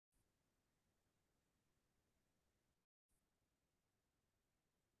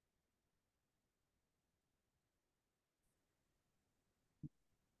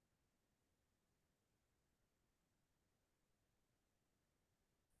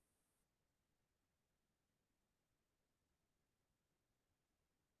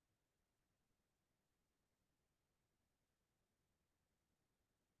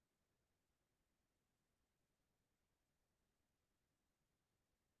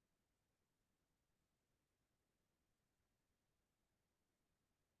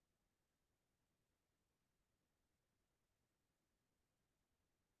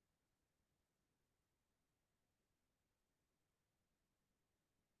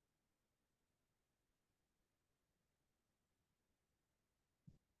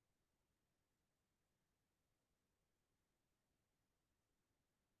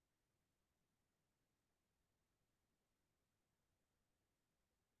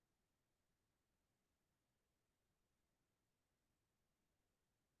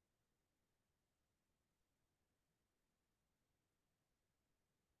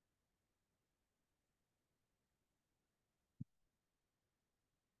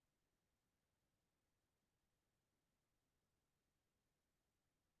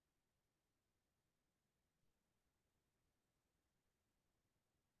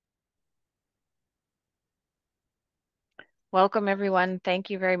Welcome, everyone. Thank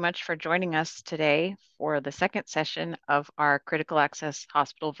you very much for joining us today for the second session of our Critical Access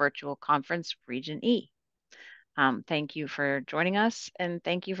Hospital Virtual Conference, Region E. Thank you for joining us, and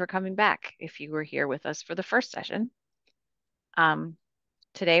thank you for coming back if you were here with us for the first session.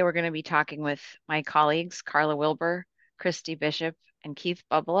 Today, we're going to be talking with my colleagues, Carla Wilbur, Christy Bishop, and Keith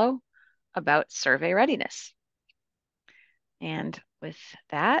Bubbalo about survey readiness. And with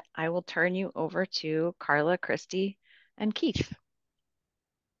that, I will turn you over to Carla, Christy, and Keith.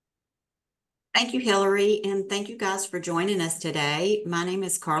 Thank you, Hillary, and thank you guys for joining us today. My name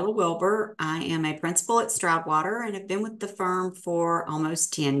is Carla Wilbur. I am a principal at Stroudwater and have been with the firm for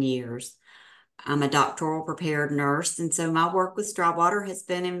almost 10 years. I'm a doctoral prepared nurse, and so my work with Stroudwater has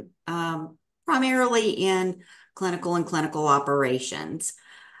been primarily in clinical operations.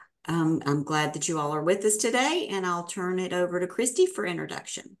 I'm glad that you all are with us today, and I'll turn it over to Christy for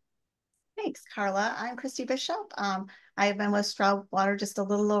introduction. Thanks, Carla. I'm Christy Bishop. I've been with Stroudwater just a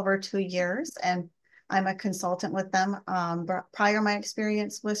little over 2 years, and I'm a consultant with them. Prior to my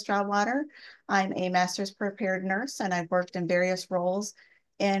experience with Stroudwater, I'm a master's prepared nurse, and I've worked in various roles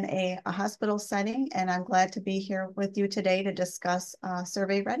in a hospital setting, and I'm glad to be here with you today to discuss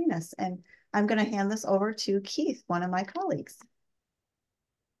survey readiness. And I'm going to hand this over to Keith, one of my colleagues.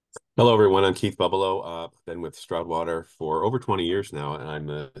 Hello, everyone. I'm Keith Bubbalo. I've been with Stroudwater for over 20 years now, and I'm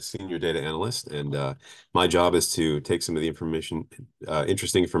a senior data analyst. And my job is to take some of the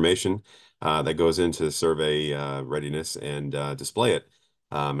interesting information that goes into survey readiness and display it.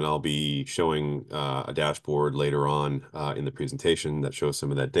 And I'll be showing a dashboard later on in the presentation that shows some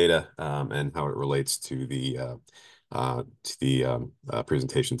of that data and how it relates to the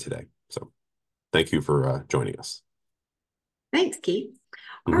presentation today. So thank you for joining us. Thanks, Keith.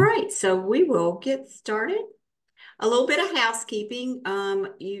 All right, so we will get started. A little bit of housekeeping.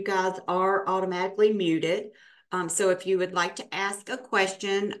 You guys are automatically muted. So if you would like to ask a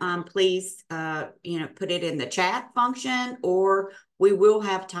question, please put it in the chat function, or we will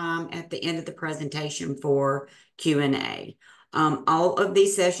have time at the end of the presentation for Q&A. All of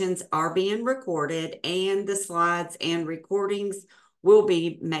these sessions are being recorded, and the slides and recordings will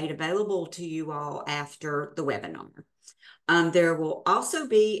be made available to you all after the webinar. There will also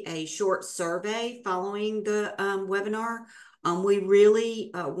be a short survey following the webinar. We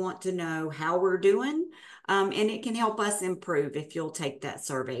really want to know how we're doing, and it can help us improve. If you'll take that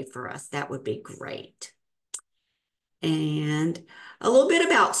survey for us, that would be great. And a little bit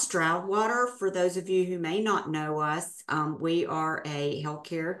about Stroudwater, for those of you who may not know us, we are a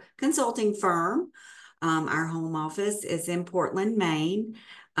healthcare consulting firm. Our home office is in Portland, Maine.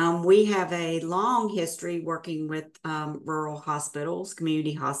 We have a long history working with rural hospitals,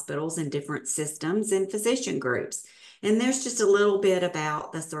 community hospitals, and different systems and physician groups. And there's just a little bit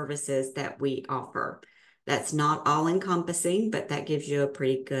about the services that we offer. That's not all encompassing, but that gives you a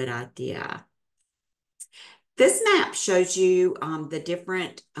pretty good idea. This map shows you the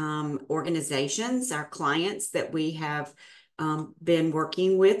different organizations, our clients that we have been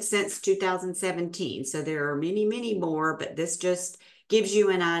working with since 2017. So there are many, many more, but this just gives you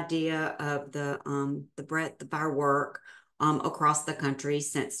an idea of the breadth of our work across the country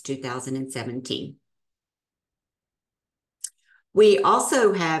since 2017. We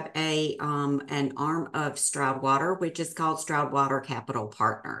also have an arm of Stroudwater, which is called Stroudwater Capital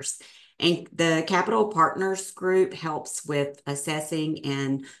Partners. And the Capital Partners group helps with assessing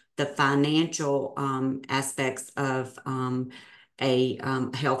and the financial aspects of a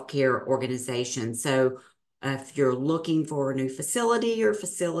healthcare organization. So if you're looking for a new facility or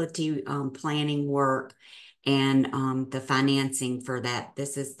facility planning work and the financing for that,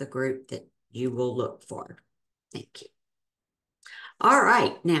 this is the group that you will look for. Thank you. All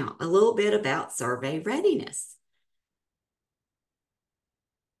right, now a little bit about survey readiness.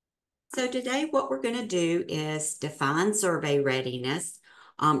 So today what we're going to do is define survey readiness,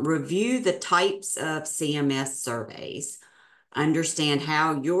 review the types of CMS surveys, understand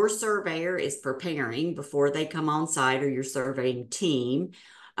how your surveyor is preparing before they come on site or your surveying team.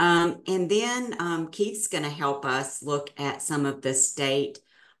 And then Keith's going to help us look at some of the state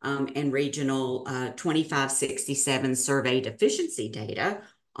and regional 2567 survey deficiency data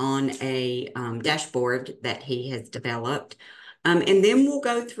on a dashboard that he has developed. And then we'll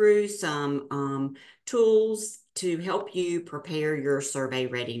go through some tools to help you prepare your survey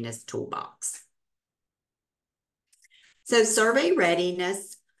readiness toolbox. So survey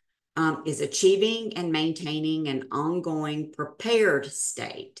readiness is achieving and maintaining an ongoing prepared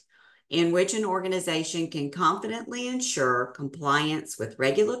state in which an organization can confidently ensure compliance with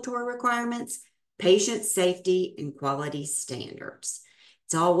regulatory requirements, patient safety, and quality standards.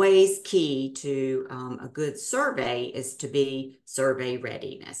 It's always key to a good survey is to be survey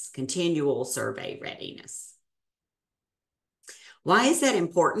readiness, continual survey readiness. Why is that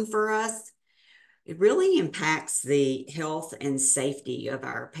important for us? It really impacts the health and safety of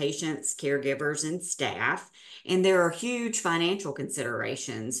our patients, caregivers, and staff. And there are huge financial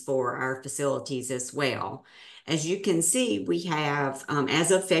considerations for our facilities as well. As you can see, we have,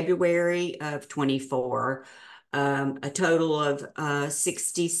 as of February of 24, a total of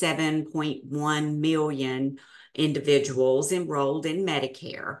 67.1 million individuals enrolled in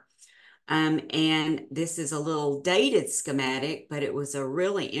Medicare. And this is a little dated schematic, but it was a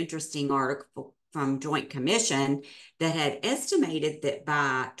really interesting article from Joint Commission that had estimated that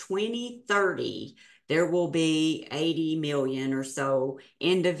by 2030, there will be 80 million or so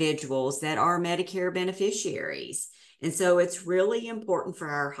individuals that are Medicare beneficiaries. And so it's really important for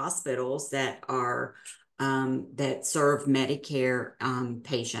our hospitals that are that serve Medicare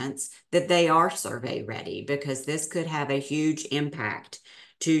patients that they are survey ready, because this could have a huge impact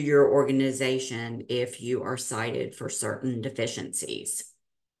to your organization if you are cited for certain deficiencies.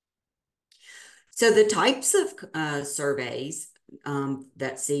 So the types of surveys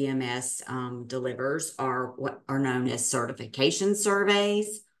that CMS delivers are what are known as certification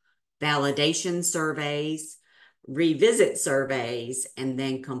surveys, validation surveys, revisit surveys, and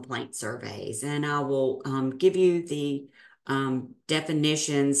then complaint surveys. And I will give you the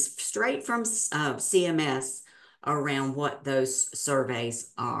definitions straight from CMS around what those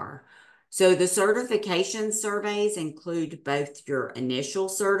surveys are. So the certification surveys include both your initial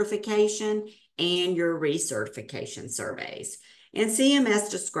certification and your recertification surveys. And CMS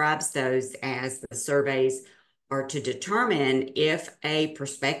describes those as the surveys are to determine if a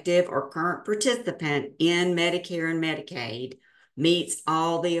prospective or current participant in Medicare and Medicaid meets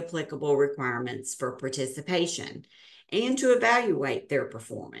all the applicable requirements for participation, and to evaluate their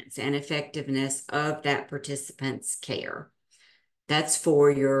performance and effectiveness of that participant's care. That's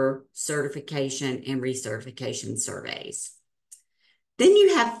for your certification and recertification surveys. Then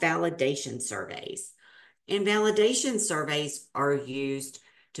you have validation surveys. And validation surveys are used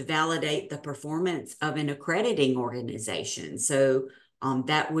to validate the performance of an accrediting organization. So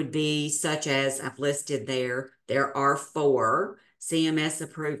that would be such as I've listed there are 4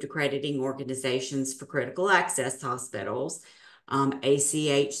 CMS-approved accrediting organizations for critical access hospitals,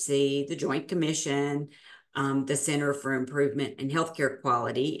 ACHC, the Joint Commission, the Center for Improvement in Healthcare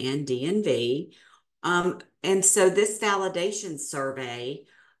Quality, and DNV. And so this validation survey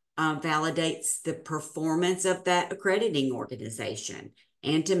validates the performance of that accrediting organization,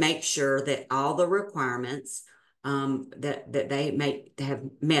 and to make sure that all the requirements that they have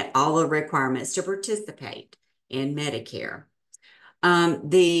met all the requirements to participate in Medicare.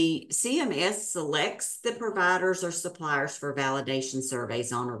 The CMS selects the providers or suppliers for validation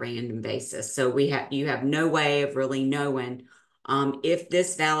surveys on a random basis. So you have no way of really knowing if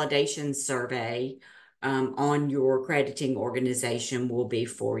this validation survey on your accrediting organization will be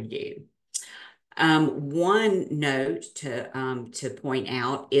for you. One note to point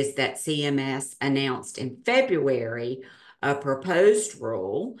out is that CMS announced in February a proposed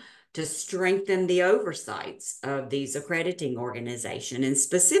rule to strengthen the oversights of these accrediting organizations. And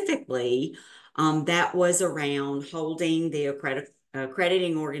specifically, that was around holding the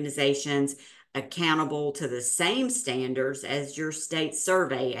accrediting organizations accountable to the same standards as your state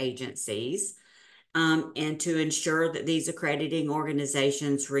survey agencies, and to ensure that these accrediting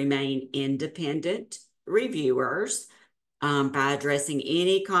organizations remain independent reviewers by addressing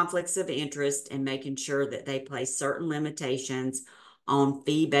any conflicts of interest and making sure that they place certain limitations on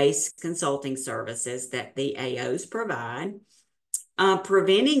fee-based consulting services that the AOs provide,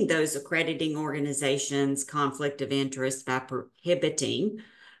 preventing those accrediting organizations' conflict of interest by prohibiting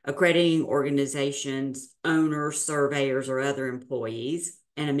accrediting organizations, owners, surveyors, or other employees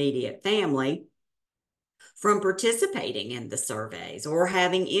and immediate family from participating in the surveys or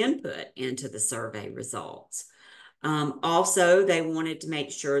having input into the survey results. Also, they wanted to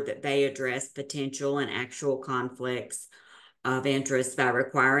make sure that they address potential and actual conflicts of interest by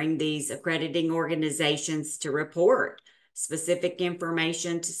requiring these accrediting organizations to report specific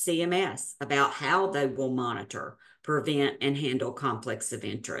information to CMS about how they will monitor, prevent, and handle conflicts of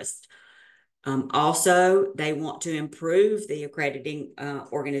interest. Also, they want to improve the accrediting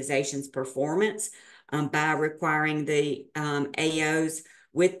organization's performance by requiring the AOs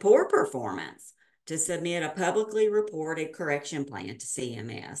with poor performance to submit a publicly reported correction plan to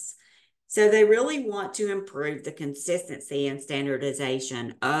CMS. So they really want to improve the consistency and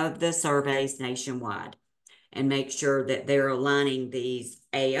standardization of the surveys nationwide and make sure that they're aligning these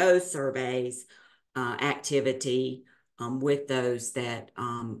AO surveys activity with those that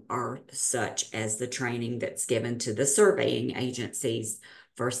are such as the training that's given to the surveying agencies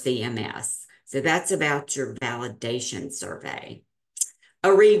for CMS. So that's about your validation survey.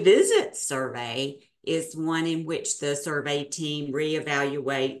 A revisit survey is one in which the survey team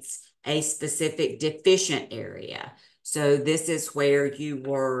reevaluates a specific deficient area. So this is where you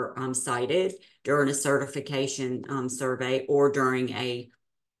were cited during a certification survey or during a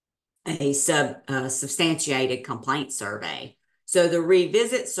substantiated complaint survey. So the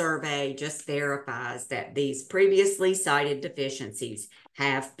revisit survey just verifies that these previously cited deficiencies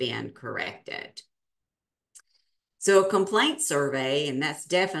have been corrected. So a complaint survey, and that's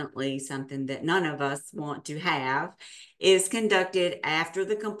definitely something that none of us want to have, is conducted after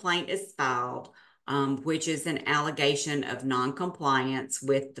the complaint is filed, which is an allegation of non-compliance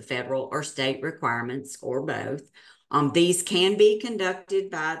with the federal or state requirements or both. These can be conducted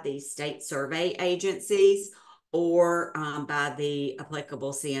by the state survey agencies or by the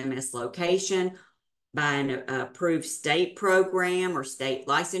applicable CMS location, by an approved state program or state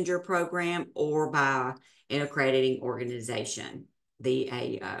licensure program, or by an accrediting organization, the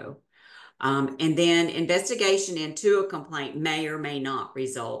AO. And then investigation into a complaint may or may not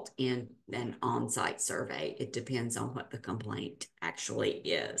result in an on-site survey. It depends on what the complaint actually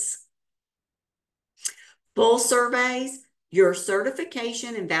is. Full surveys, your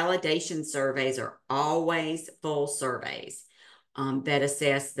certification and validation surveys are always full surveys that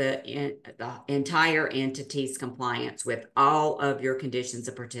assess the entire entity's compliance with all of your conditions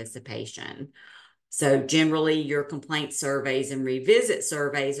of participation. So generally your complaint surveys and revisit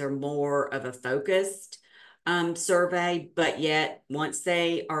surveys are more of a focused survey, but yet once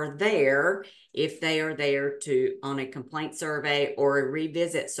they are there, if they are there on a complaint survey or a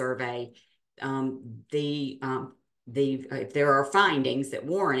revisit survey, if there are findings that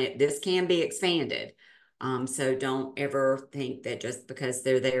warrant it, this can be expanded. So don't ever think that just because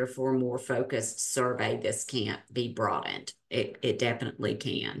they're there for a more focused survey, this can't be broadened. It definitely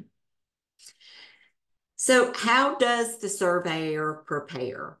can. So how does the surveyor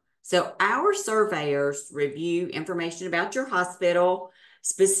prepare? So our surveyors review information about your hospital.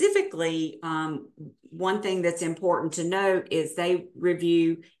 Specifically, one thing that's important to note is they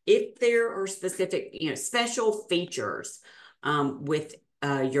review if there are specific, special features with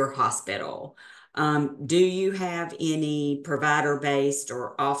your hospital. Do you have any provider-based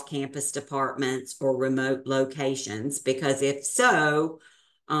or off-campus departments or remote locations? Because if so,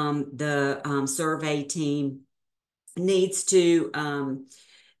 the survey team needs to,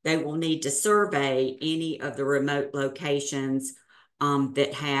 they will need to survey any of the remote locations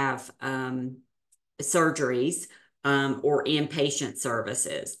that have surgeries or inpatient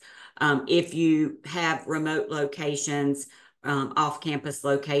services. If you have remote locations, off-campus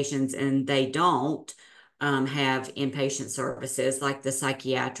locations, and they don't have inpatient services like the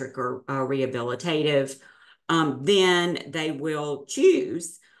psychiatric or rehabilitative, then they will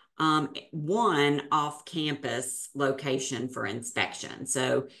choose one off-campus location for inspection.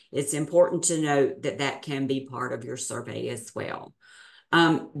 So it's important to note that that can be part of your survey as well.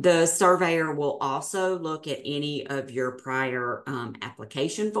 The surveyor will also look at any of your prior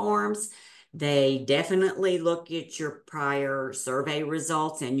application forms. They definitely look at your prior survey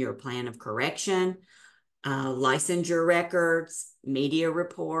results and your plan of correction, licensure records, media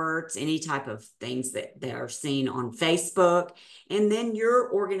reports, any type of things that are seen on Facebook, and then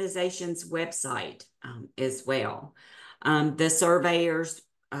your organization's website as well. The surveyors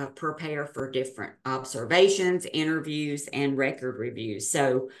prepare for different observations, interviews, and record reviews.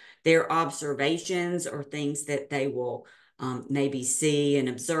 So their observations are things that they will maybe see and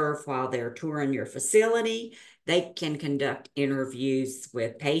observe while they're touring your facility. They can conduct interviews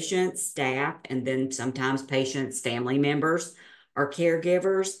with patients, staff, and then sometimes patients, family members, or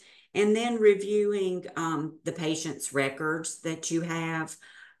caregivers, and then reviewing the patient's records that you have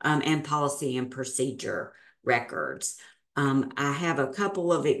and policy and procedure records. I have a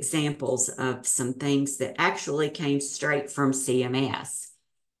couple of examples of some things that actually came straight from CMS.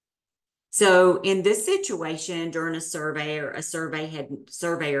 So in this situation, during a surveyor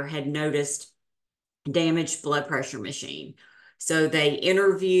had noticed damaged blood pressure machine. So they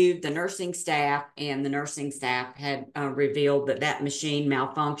interviewed the nursing staff, and the nursing staff had revealed that that machine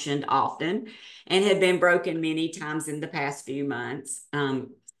malfunctioned often and had been broken many times in the past few months.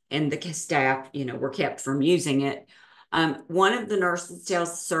 And the staff, were kept from using it. One of the nurses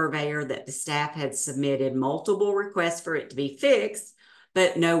tells the surveyor that the staff had submitted multiple requests for it to be fixed,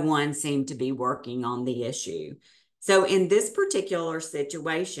 but no one seemed to be working on the issue. So in this particular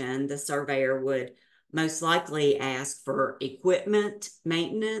situation, the surveyor would most likely ask for equipment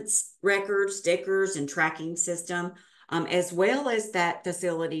maintenance records, stickers, and tracking system as well as that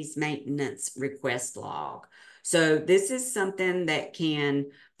facility's maintenance request log. So this is something that can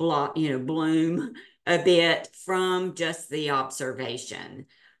bloom a bit from just the observation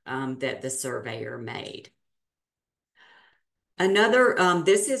that the surveyor made. Another,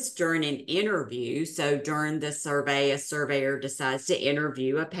 this is during an interview. So during the survey, a surveyor decides to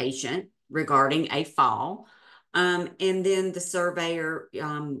interview a patient regarding a fall. And then the surveyor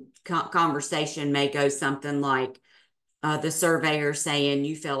conversation may go something like, the surveyor saying,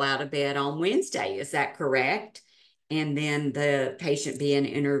 you fell out of bed on Wednesday, is that correct? And then the patient being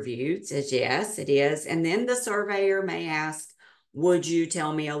interviewed says, yes, it is. And then the surveyor may ask, would you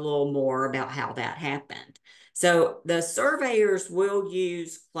tell me a little more about how that happened? So the surveyors will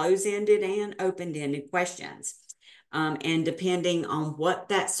use close-ended and open-ended questions. And depending on what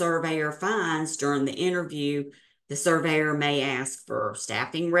that surveyor finds during the interview, the surveyor may ask for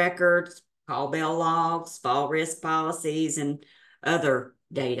staffing records, call bell logs, fall risk policies, and other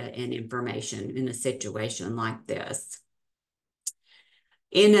data and information in a situation like this.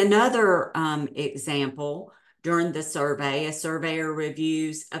 In another example, during the survey, a surveyor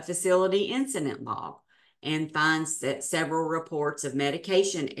reviews a facility incident log and finds that several reports of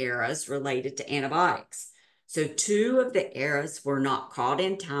medication errors related to antibiotics. So 2 of the errors were not caught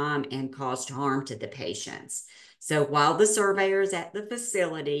in time and caused harm to the patients. So while the surveyor is at the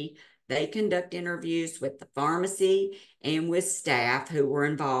facility, they conduct interviews with the pharmacy and with staff who were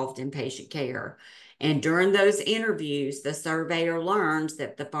involved in patient care. And during those interviews, the surveyor learns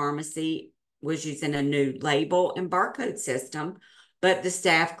that the pharmacy was using a new label and barcode system, but the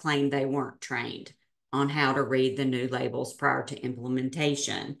staff claimed they weren't trained on how to read the new labels prior to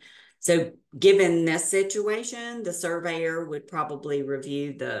implementation. So given this situation, the surveyor would probably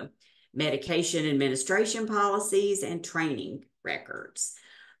review the medication administration policies and training records.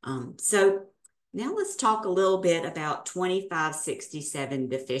 So now let's talk a little bit about 2567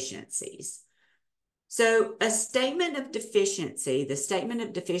 deficiencies. So a statement of deficiency, the statement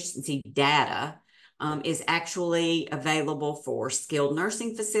of deficiency data is actually available for skilled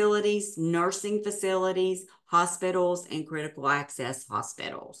nursing facilities, hospitals, and critical access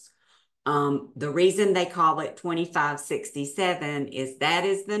hospitals. The reason they call it 2567 is that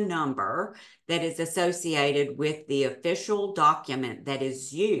is the number that is associated with the official document that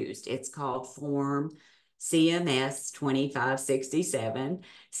is used. It's called Form CMS 2567,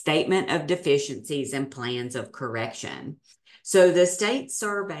 Statement of Deficiencies and Plans of Correction. So the state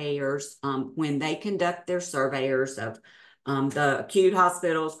surveyors, when they conduct their surveyors of the acute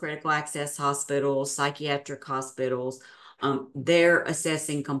hospitals, critical access hospitals, psychiatric hospitals, they're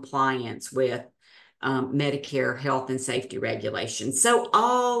assessing compliance with Medicare health and safety regulations. So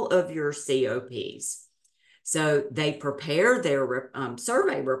all of your COPs. So they prepare their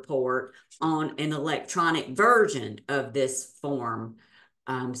survey report on an electronic version of this form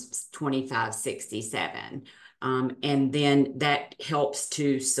 2567. And then that helps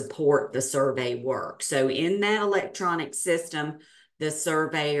to support the survey work. So in that electronic system, the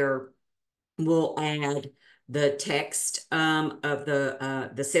surveyor will add the text of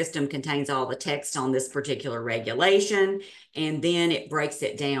the system contains all the text on this particular regulation, and then it breaks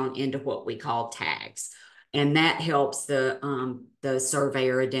it down into what we call tags. And that helps the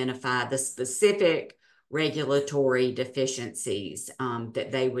surveyor identify the specific regulatory deficiencies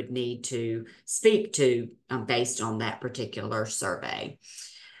that they would need to speak to based on that particular survey.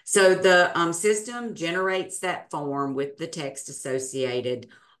 So the system generates that form with the text associated,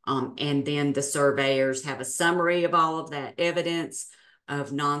 and then the surveyors have a summary of all of that evidence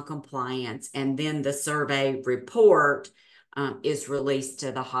of noncompliance, and then the survey report is released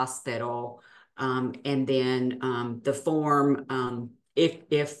to the hospital, and then the form,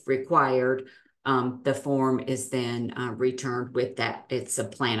 if required, the form is then returned with that. It's a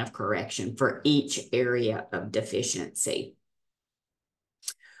plan of correction for each area of deficiency.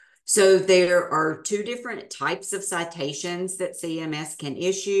 So there are 2 different types of citations that CMS can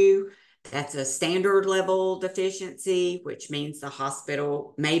issue. That's a standard level deficiency, which means the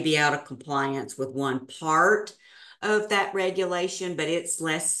hospital may be out of compliance with one part of that regulation, but it's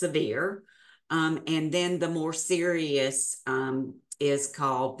less severe. And then the more serious is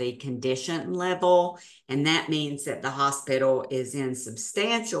called the condition level. And that means that the hospital is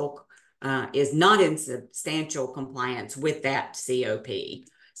not in substantial compliance with that COP.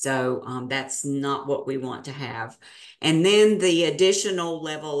 So that's not what we want to have. And then the additional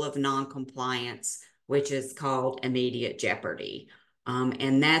level of noncompliance, which is called immediate jeopardy.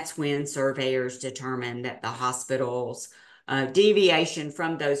 And that's when surveyors determine that the hospital's deviation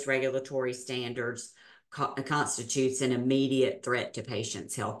from those regulatory standards constitutes an immediate threat to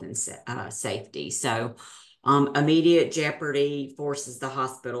patients' health and safety. So Immediate jeopardy forces the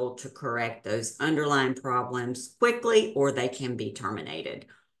hospital to correct those underlying problems quickly, or they can be terminated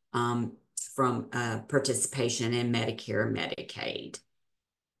from participation in Medicare and Medicaid.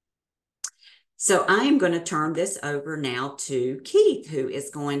 So I am going to turn this over now to Keith, who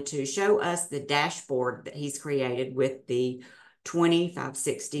is going to show us the dashboard that he's created with the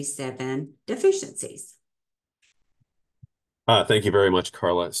 2567 deficiencies. Thank you very much,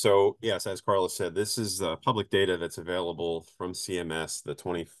 Carla. So yes, as Carla said, this is public data that's available from CMS, the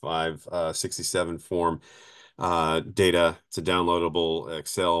 2567 form data. It's a downloadable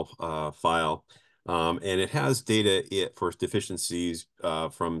Excel file. And it has data for deficiencies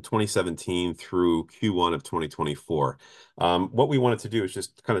from 2017 through Q1 of 2024. What we wanted to do is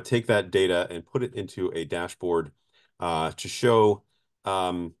just kind of take that data and put it into a dashboard to show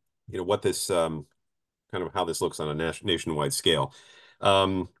what this kind of how this looks on a nationwide scale.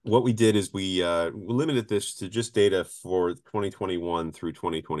 What we did is we limited this to just data for 2021 through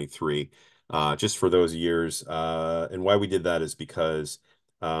 2023, just for those years. And why we did that is because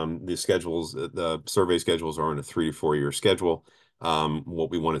the survey schedules are on a 3 to 4 year schedule. What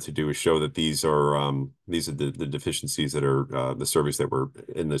we wanted to do is show that these are the deficiencies that are the surveys that were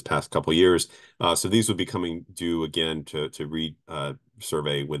in this past couple of years. So these would be coming due again to read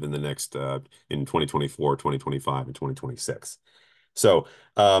survey within the next in 2024, 2025, and 2026. So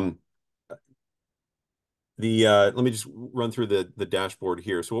let me just run through the dashboard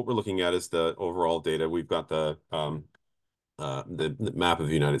here. So what we're looking at is the overall data. We've got the map of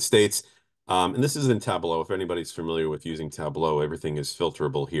the United States. And this is in Tableau. If anybody's familiar with using Tableau, everything is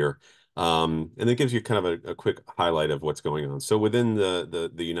filterable here. And it gives you kind of a quick highlight of what's going on. So within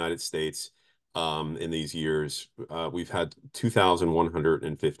the United States, in these years, we've had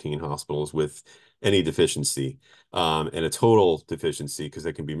 2,115 hospitals with any deficiency, and a total deficiency, because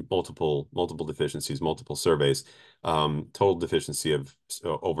there can be multiple deficiencies, multiple surveys, total deficiency of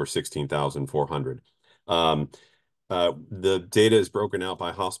over 16,400. The data is broken out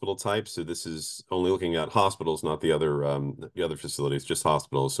by hospital type, so this is only looking at hospitals, not the other facilities, just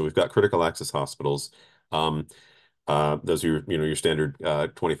hospitals. So we've got critical access hospitals. Those are your standard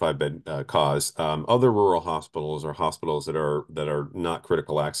 25-bed CAHs. Other rural hospitals are hospitals that are not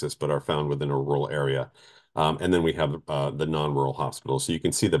critical access but are found within a rural area. And then we have the non-rural hospitals. So you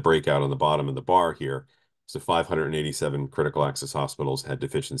can see the breakout on the bottom of the bar here. So 587 critical access hospitals had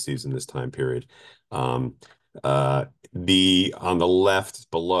deficiencies in this time period. On the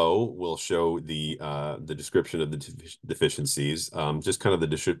left below will show the description of the deficiencies, just kind of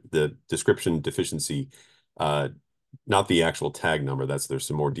the description deficiency, not the actual tag number. There's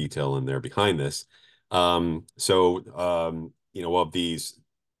some more detail in there behind this. Of these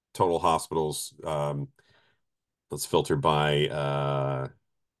total hospitals, let's filter by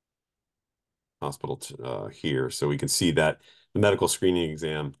hospital here, so we can see that the medical screening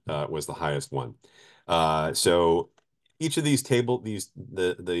exam was the highest one. So each of these charts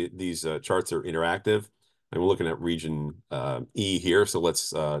are interactive, and we're looking at region E here. So let's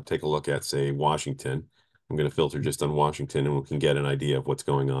take a look at, say, Washington. I'm going to filter just on Washington, and we can get an idea of what's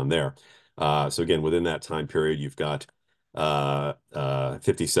going on there. So again, within that time period, you've got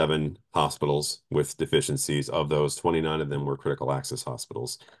 57 hospitals with deficiencies. Of those, 29 of them were critical access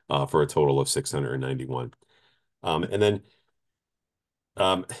hospitals, for a total of 691. And then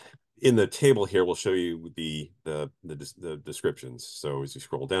in the table here, we'll show you the descriptions. So as you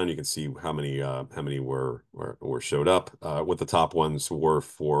scroll down, you can see how many were showed up. What the top ones were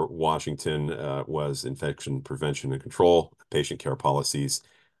for Washington was infection prevention and control, patient care policies.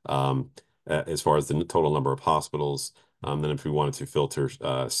 As far as the total number of hospitals, then if we wanted to filter,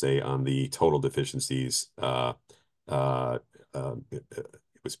 say, on the total deficiencies, it was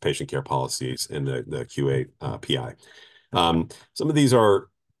patient care policies and the QA PI. Some of these are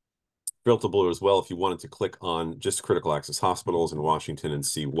filterable as well if you wanted to click on just critical access hospitals in Washington and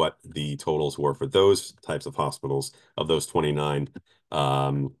see what the totals were for those types of hospitals. Of those 29,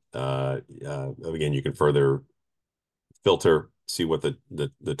 again, you can further filter, see what the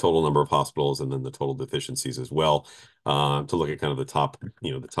total number of hospitals and then the total deficiencies as well, to look at kind of the top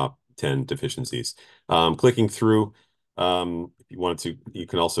 10 deficiencies. Clicking through, if you wanted to, you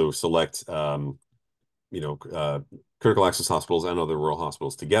can also select critical access hospitals and other rural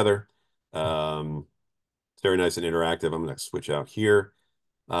hospitals together. It's very nice and interactive. I'm going to switch out here.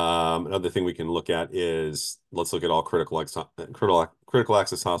 Another thing we can look at is, let's look at all critical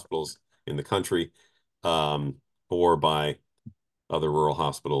access hospitals in the country, or by other rural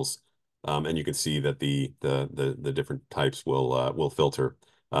hospitals, and you can see that the different types will filter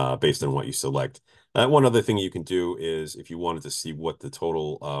based on what you select. One other thing you can do is, if you wanted to see what the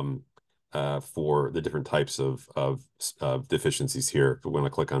total for the different types of deficiencies here. If we want to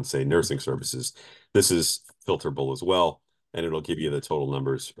click on, say, nursing services, this is filterable as well, and it'll give you the total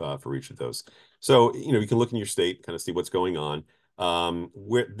numbers for each of those. So, you can look in your state, kind of see what's going on.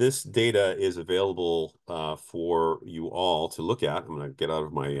 Where this data is available for you all to look at. I'm going to get out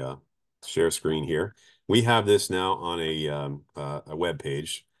of my share screen here. We have this now on a web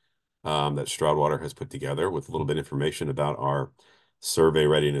page that Stroudwater has put together with a little bit of information about our survey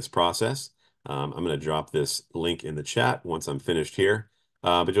readiness process. I'm going to drop this link in the chat once I'm finished here,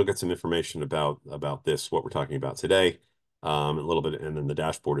 but you'll get some information about this, what we're talking about today, a little bit, and then the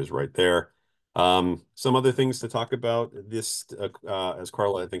dashboard is right there. Some other things to talk about. This, as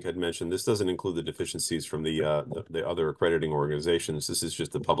Carla, I think, had mentioned, this doesn't include the deficiencies from the other accrediting organizations. This is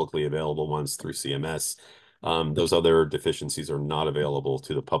just the publicly available ones through CMS. Those other deficiencies are not available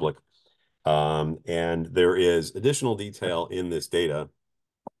to the public. And there is additional detail in this data,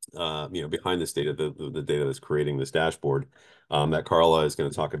 behind this data, the data that's creating this dashboard, that Carla is going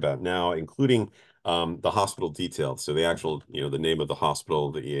to talk about now, including the hospital details. So the actual, the name of the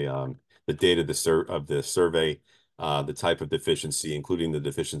hospital, the date of the survey, the type of deficiency, including the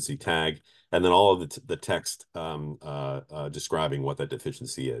deficiency tag, and then all of the text describing what that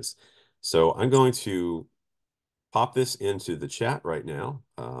deficiency is. So I'm going to pop this into the chat right now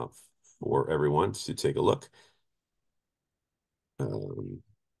for everyone to take a look. Let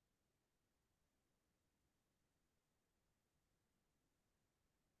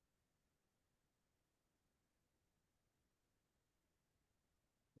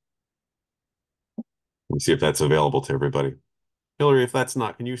me see if that's available to everybody. Hillary, if that's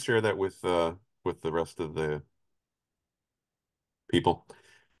not, can you share that with the rest of the people?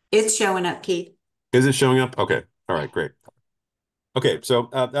 It's showing up, Keith. Is it showing up? Okay. All right, great. Okay, so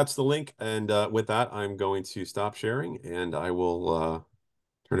that's the link. And with that, I'm going to stop sharing, and I will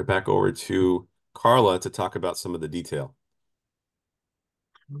turn it back over to Carla to talk about some of the detail.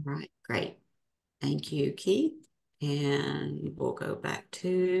 All right, great. Thank you, Keith. And we'll go back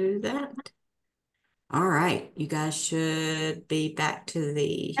to that. All right, you guys should be back to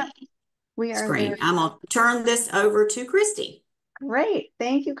the We are screen. there. I'm going to turn this over to Christy. Great.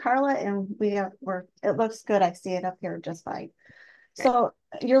 Thank you, Carla. And it looks good. I see it up here just fine. So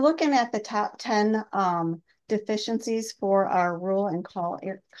you're looking at the top 10 deficiencies for our rural and CAH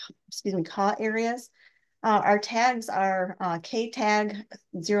areas. Our tags are K tag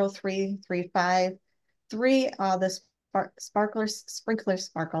 0335, 3 the sprinkler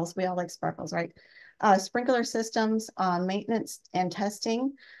sparkles. We all like sparkles, right? Sprinkler systems, maintenance and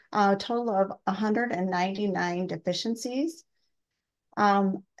testing, total of 199 deficiencies.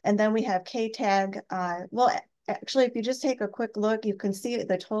 And then we have K tag. Well, actually, if you just take a quick look, you can see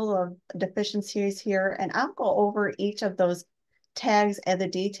the total of deficiencies here, and I'll go over each of those tags and the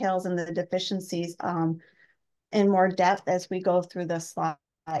details and the deficiencies in more depth as we go through the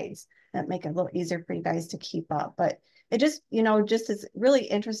slides. That make it a little easier for you guys to keep up. But it just, just is really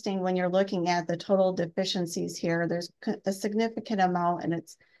interesting when you're looking at the total deficiencies here. There's a significant amount, and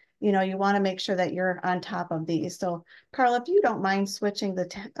it's, you want to make sure that you're on top of these. So Carla, if you don't mind switching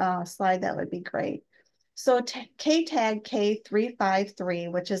the slide, that would be great. So K-tag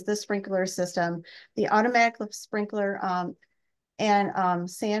K353, which is the sprinkler system, the automatic sprinkler and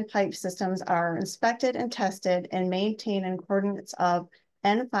sandpipe systems are inspected and tested and maintained in accordance of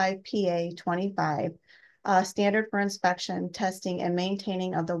N5PA 25, standard for inspection, testing, and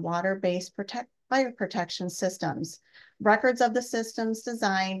maintaining of the water-based fire protection systems. Records of the system's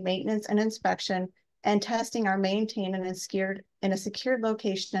design, maintenance, and inspection and testing are maintained in a secured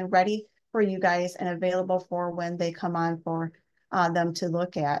location and ready for you guys and available for when they come on for them to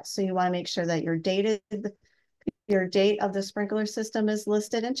look at. So you want to make sure that your date of the sprinkler system is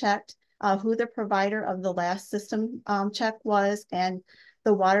listed and checked, who the provider of the last system check was, and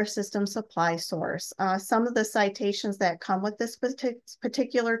the water system supply source. Some of the citations that come with this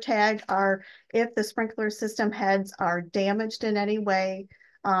particular tag are if the sprinkler system heads are damaged in any way,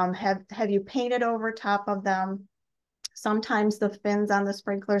 have you painted over top of them? Sometimes the fins on the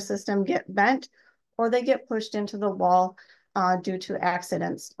sprinkler system get bent or they get pushed into the wall due to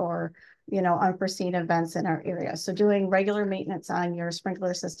accidents or unforeseen events in our area. So doing regular maintenance on your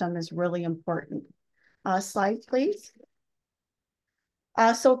sprinkler system is really important. Slide, please.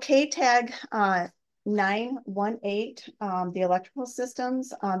 So K-tag 918, the electrical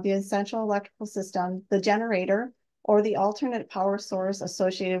systems, the essential electrical system, the generator, or the alternate power source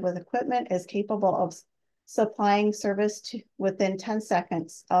associated with equipment is capable of supplying service within 10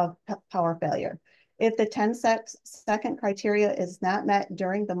 seconds of power failure. If the 10-second criteria is not met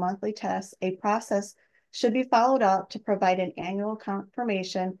during the monthly test, a process should be followed up to provide an annual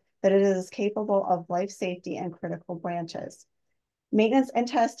confirmation that it is capable of life safety and critical branches. Maintenance and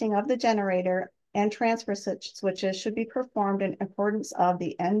testing of the generator and transfer switches should be performed in accordance of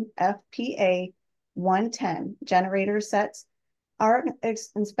the NFPA 110. Generator sets are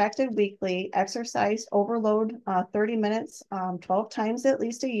inspected weekly, exercised overload 30 minutes, 12 times at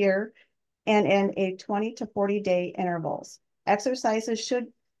least a year, and in a 20 to 40-day intervals. Exercises should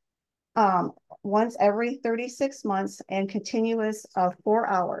once every 36 months and continuous 4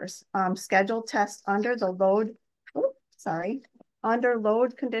 hours. Scheduled tests under the load, under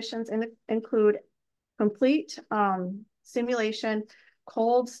load conditions include complete simulation,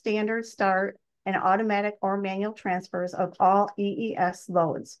 cold standard start, and automatic or manual transfers of all EES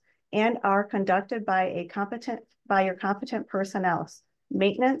loads, and are conducted by your competent personnel.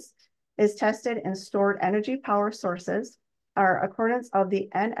 Maintenance is tested in stored energy power sources, are accordance of the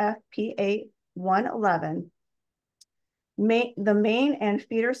NFPA 111. The main and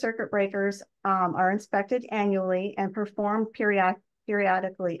feeder circuit breakers are inspected annually and performed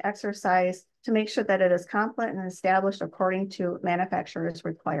periodically exercised to make sure that it is compliant and established according to manufacturer's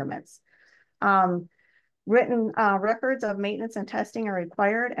requirements. Written records of maintenance and testing are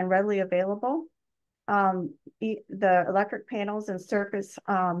required and readily available. The electric panels and circuits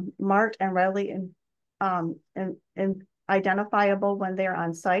marked and readily identifiable when they're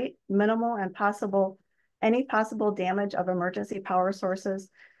on site. Minimal and any possible damage of emergency power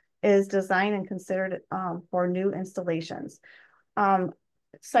sources is designed and considered for new installations.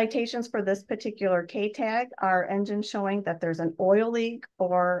 Citations for this particular K-tag are engines showing that there's an oil leak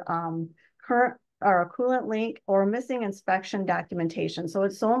or current or a coolant leak or missing inspection documentation. So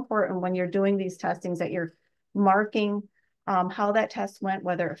it's so important when you're doing these testings that you're marking how that test went,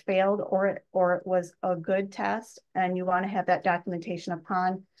 whether it failed or it was a good test, and you want to have that documentation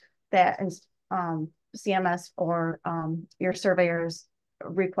upon that CMS or your surveyor's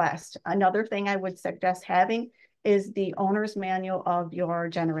request. Another thing I would suggest having is the owner's manual of your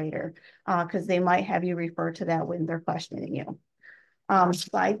generator, because they might have you refer to that when they're questioning you.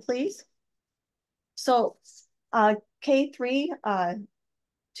 Slide, please. So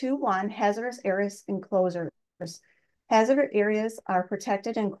K3.2.1 hazardous areas enclosures. Hazardous areas are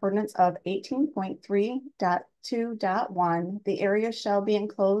protected in accordance of 18.3.2.1. The area shall be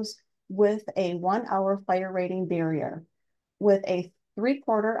enclosed with a 1-hour fire rating barrier, with a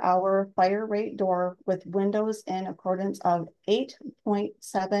 3/4 hour fire rate door with windows in accordance of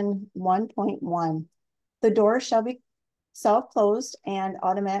 8.71.1. The door shall be self-closed and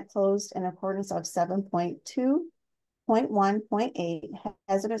automatic closed in accordance of 7.2.1.8.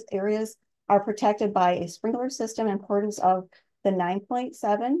 Hazardous areas are protected by a sprinkler system in accordance of the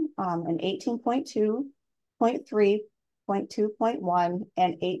 9.7 and 18.2.3.2.1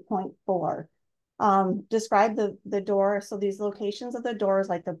 and 8.4. Describe the door. So these locations of the doors,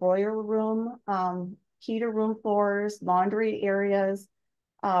 like the boiler room, heater room floors, laundry areas,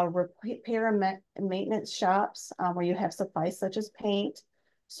 repair and maintenance shops where you have supplies such as paint,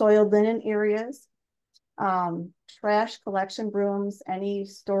 soiled linen areas, trash collection rooms, any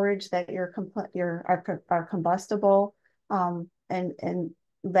storage that are combustible, and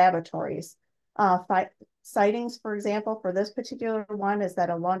laboratories. Sightings, for example, for this particular one is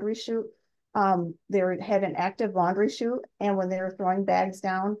that a laundry chute, they had an active laundry chute, and when they were throwing bags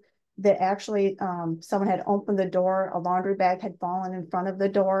down, that actually someone had opened the door, a laundry bag had fallen in front of the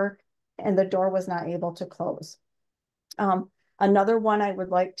door, and the door was not able to close. Another one I would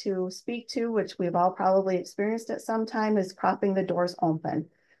like to speak to, which we've all probably experienced at some time, is propping the doors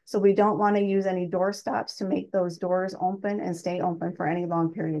open. So we don't want to use any door stops to make those doors open and stay open for any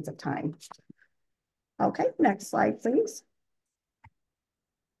long periods of time. Okay, next slide, please.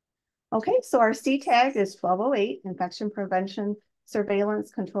 Okay, so our C tag is 1208, infection prevention, surveillance,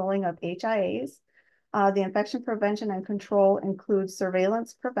 controlling of HIAs. The infection prevention and control includes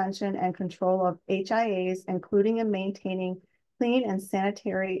surveillance, prevention, and control of HIAs, including and maintaining clean and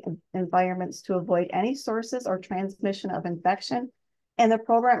sanitary environments to avoid any sources or transmission of infection. And the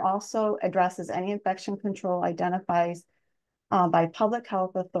program also addresses any infection control identifies by public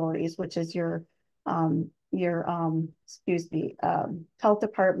health authorities, which is your health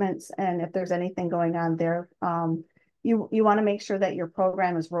departments. And if there's anything going on there, you want to make sure that your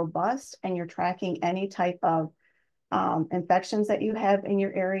program is robust and you're tracking any type of infections that you have in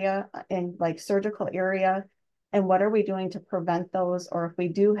your area, in like surgical area, and what are we doing to prevent those? Or if we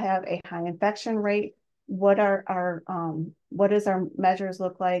do have a high infection rate, what does our measures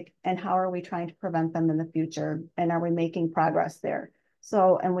look like, and how are we trying to prevent them in the future? And are we making progress there?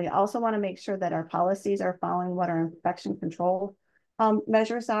 So, and we also want to make sure that our policies are following what our infection control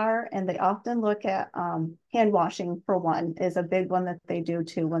measures are, and they often look at hand washing, for one, is a big one that they do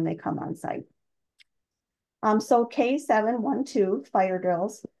too when they come on site. So K712 fire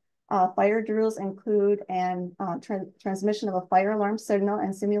drills. Fire drills include an transmission of a fire alarm signal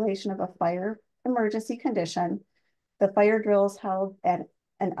and simulation of a fire emergency condition. The fire drills held at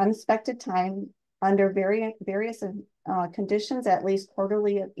an unexpected time under various conditions, at least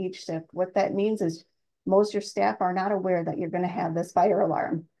quarterly of each shift. What that means is most of your staff are not aware that you're going to have this fire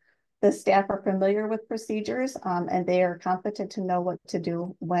alarm. The staff are familiar with procedures and they are competent to know what to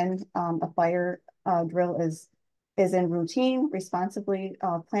do when a fire drill is in routine. Responsibly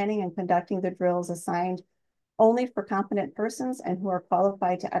planning and conducting the drills assigned only for competent persons and who are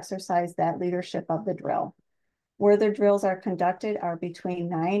qualified to exercise that leadership of the drill. Where the drills are conducted are between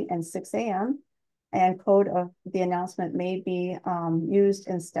 9 and 6 a.m. and code of the announcement may be used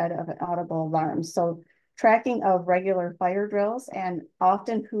instead of an audible alarm. So tracking of regular fire drills and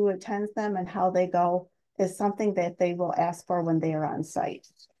often who attends them and how they go is something that they will ask for when they are on site.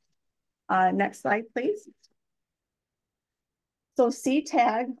 Next slide, please. So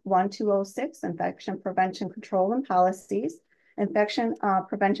CTAG 1206, Infection Prevention Control and Policies. Infection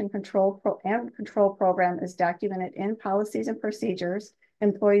Prevention Control Program is documented in policies and procedures,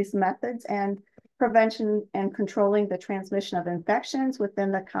 employs methods and prevention and controlling the transmission of infections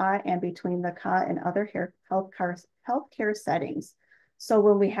within the CAH and between the CAH and other healthcare settings. So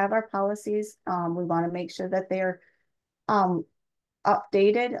when we have our policies, we want to make sure that they're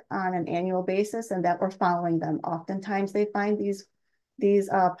updated on an annual basis and that we're following them. Oftentimes they find these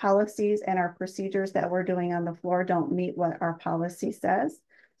policies and our procedures that we're doing on the floor don't meet what our policy says.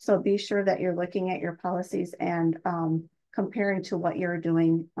 So be sure that you're looking at your policies and comparing to what you're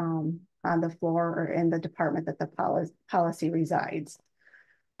doing on the floor or in the department that the policy resides.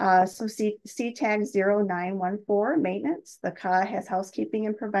 So CTAG 0914, maintenance. The CAH has housekeeping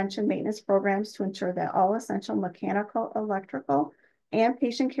and prevention maintenance programs to ensure that all essential mechanical, electrical, and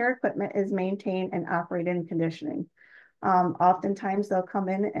patient care equipment is maintained and operated in conditioning. Oftentimes they'll come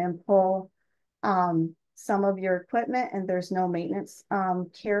in and pull some of your equipment and there's no maintenance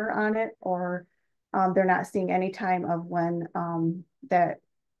care on it, or they're not seeing any time of when that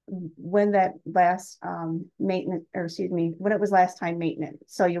last maintenance, or excuse me, when it was last time maintenance.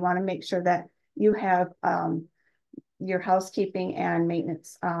 So you want to make sure that you have your housekeeping and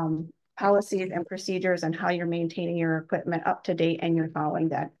maintenance policies and procedures and how you're maintaining your equipment up to date, and you're following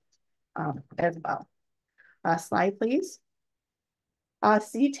that as well. Slide, please.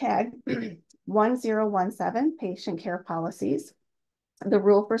 CTAG 1017, patient care policies. The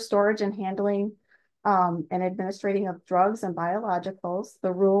rule for storage and handling and administrating of drugs and biologicals.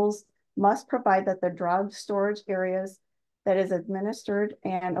 The rules must provide that the drug storage areas that is administered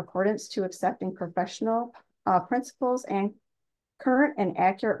in accordance to accepting professional principles and current and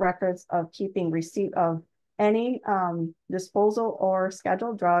accurate records of keeping receipt of any disposal or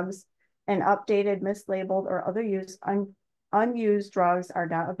scheduled drugs, and updated, mislabeled, or other unused drugs are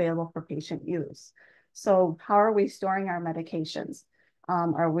not available for patient use. So how are we storing our medications?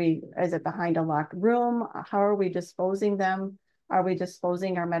 Is it behind a locked room? How are we disposing them? Are we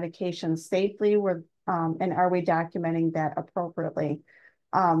disposing our medications safely? And are we documenting that appropriately?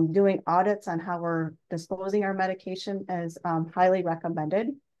 Doing audits on how we're disposing our medication is highly recommended.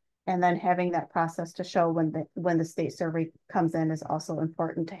 And then having that process to show when the state survey comes in is also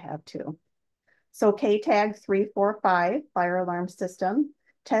important to have too. So KTAG 345, fire alarm system.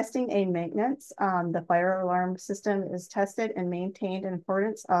 Testing and maintenance. The fire alarm system is tested and maintained in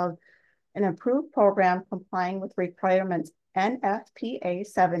accordance of an approved program complying with requirements NFPA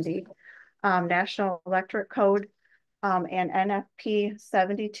 70, National Electric Code, and NFP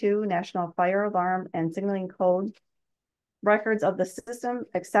 72, National Fire Alarm and Signaling Code. Records of the system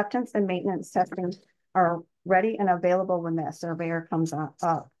acceptance and maintenance testing are ready and available when that surveyor comes up.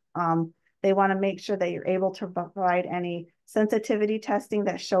 They want to make sure that you're able to provide any sensitivity testing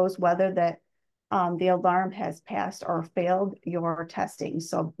that shows whether the alarm has passed or failed your testing.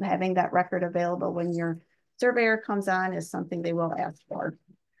 So having that record available when your surveyor comes on is something they will ask for.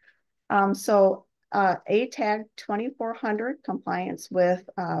 ATAG 2400, compliance with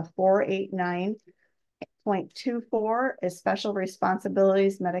 489.24 is special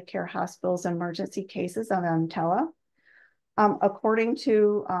responsibilities, Medicare hospitals, emergency cases on Umtella. According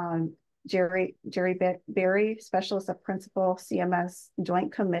to Jerry Berry, Specialist of Principal, CMS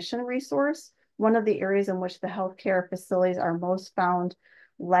Joint Commission resource, one of the areas in which the healthcare facilities are most found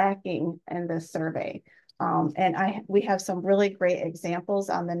lacking in this survey. We have some really great examples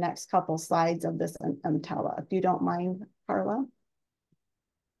on the next couple slides of this Umtella, if you don't mind, Carla.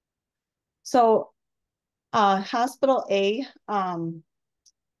 So Hospital A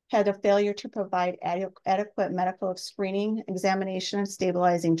had a failure to provide adequate medical screening, examination, and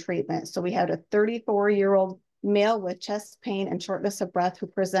stabilizing treatment. So we had a 34-year-old male with chest pain and shortness of breath who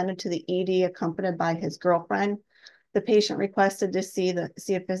presented to the ED accompanied by his girlfriend. The patient requested to see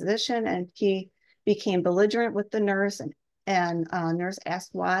a physician, and he became belligerent with the nurse, and nurse asked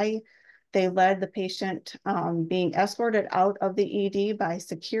why. They led the patient being escorted out of the ED by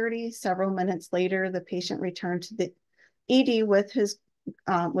security. Several minutes later, the patient returned to the ED with his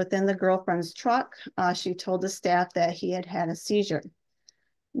within the girlfriend's truck. She told the staff that he had had a seizure.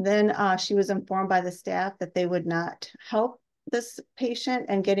 Then she was informed by the staff that they would not help this patient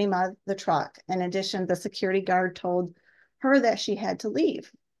and get him out of the truck. In addition, the security guard told her that she had to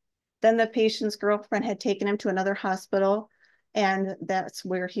leave. Then the patient's girlfriend had taken him to another hospital, and that's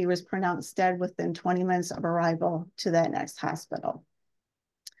where he was pronounced dead within 20 minutes of arrival to that next hospital.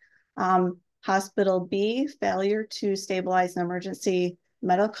 Hospital B, failure to stabilize an emergency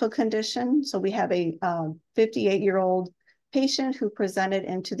medical condition. So we have a 58-year-old patient who presented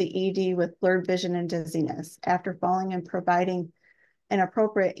into the ED with blurred vision and dizziness. After falling and providing an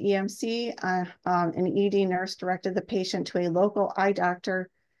appropriate EMC, an ED nurse directed the patient to a local eye doctor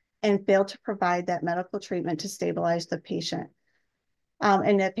and failed to provide that medical treatment to stabilize the patient.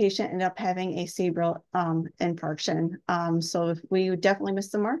 And that patient ended up having a cerebral infarction. So we definitely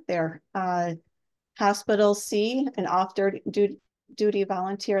missed the mark there. Hospital C, an off-duty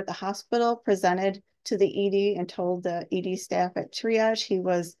volunteer at the hospital, presented to the ED and told the ED staff at triage he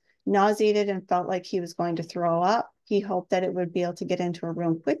was nauseated and felt like he was going to throw up. He hoped that it would be able to get into a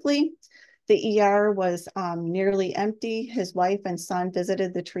room quickly. The ER was nearly empty. His wife and son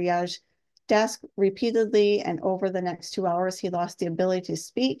visited the triage desk repeatedly, and over the next 2 hours, he lost the ability to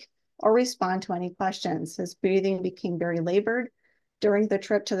speak or respond to any questions. His breathing became very labored. During the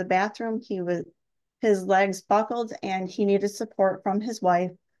trip to the bathroom, his legs buckled and he needed support from his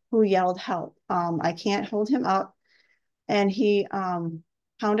wife, who yelled, "Help, I can't hold him up." And he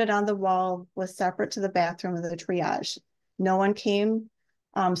pounded on the wall, was separate to the bathroom of the triage. No one came,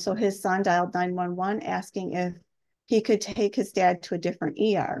 so his son dialed 911 asking if he could take his dad to a different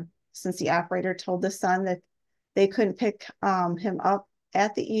ER. Since the operator told the son that they couldn't pick him up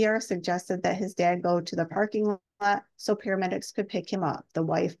at the ER, suggested that his dad go to the parking lot so paramedics could pick him up. The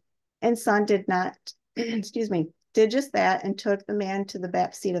wife and son did not, did just that and took the man to the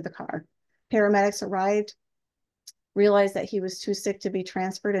back seat of the car. Paramedics arrived, realized that he was too sick to be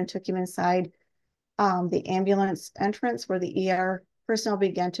transferred, and took him inside the ambulance entrance, where the ER personnel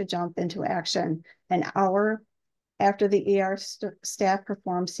began to jump into action. An hour after the ER staff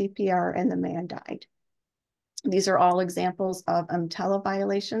performed CPR and the man died. These are all examples of EMTALA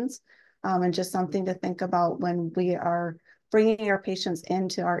violations, and just something to think about when we are bringing our patients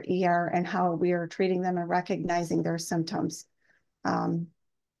into our ER and how we are treating them and recognizing their symptoms.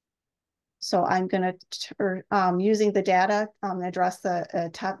 So I'm going to, using the data, address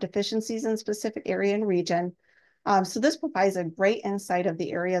the top deficiencies in specific area and region. So this provides a great insight of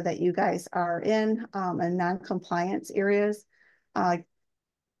the area that you guys are in, and non-compliance areas.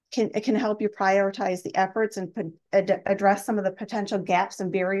 It can help you prioritize the efforts and address some of the potential gaps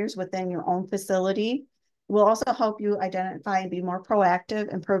and barriers within your own facility. It will also help you identify and be more proactive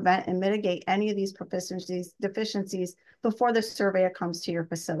and prevent and mitigate any of these deficiencies before the surveyor comes to your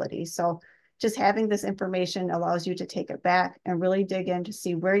facility. So just having this information allows you to take it back and really dig in to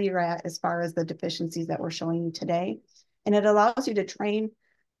see where you're at as far as the deficiencies that we're showing you today. And it allows you to train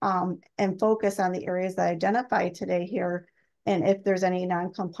and focus on the areas that I identified today here, and if there's any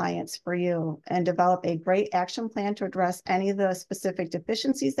non-compliance for you, and develop a great action plan to address any of the specific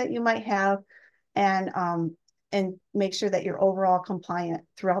deficiencies that you might have, and make sure that you're overall compliant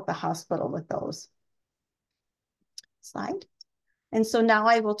throughout the hospital with those. Slide. And so now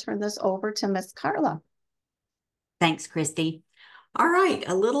I will turn this over to Miss Carla. Thanks, Christy. All right,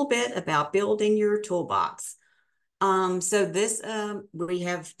 a little bit about building your toolbox. So this, we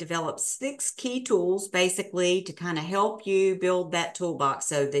have developed 6 key tools basically to kind of help you build that toolbox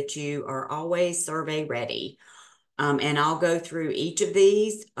so that you are always survey ready. And I'll go through each of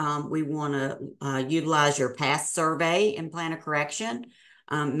these. We want to utilize your past survey and plan a correction,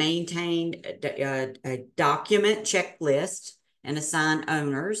 maintain a document checklist and assign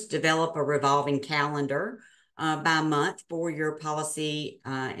owners, develop a revolving calendar by month for your policy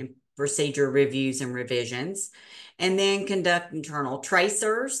and procedure reviews and revisions, and then conduct internal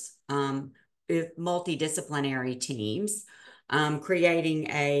tracers with multidisciplinary teams, creating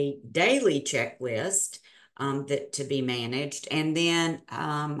a daily checklist that to be managed, and then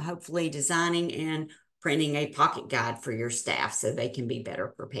hopefully designing and printing a pocket guide for your staff so they can be better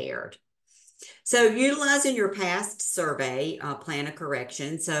prepared. So utilizing your past survey plan of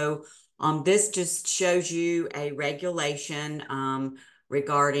correction. So this just shows you a regulation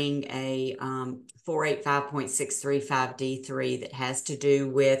regarding a 485.635D3 that has to do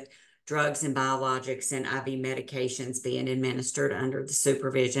with drugs and biologics and IV medications being administered under the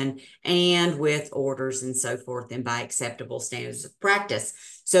supervision and with orders and so forth and by acceptable standards of practice.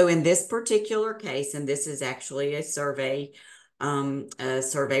 So in this particular case, and this is actually a survey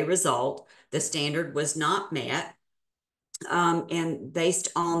result, the standard was not met. And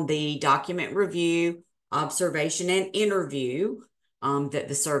based on the document review, observation, and interview that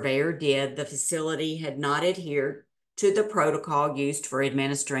the surveyor did, the facility had not adhered to the protocol used for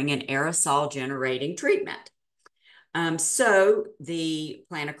administering an aerosol generating treatment. So the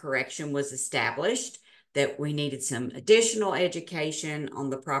plan of correction was established that we needed some additional education on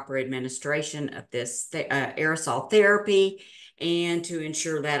the proper administration of this aerosol therapy, and to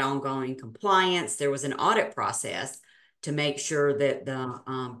ensure that ongoing compliance, there was an audit process to make sure that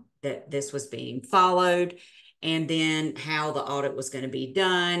that this was being followed, and then how the audit was going to be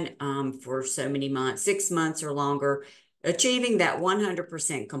done for so many months, 6 months or longer, achieving that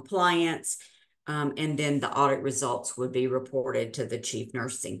 100% compliance. And then the audit results would be reported to the chief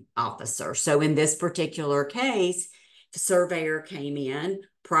nursing officer. So in this particular case, the surveyor came in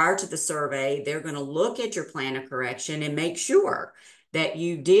prior to the survey. They're going to look at your plan of correction and make sure that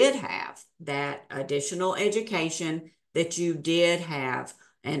you did have that additional education, that you did have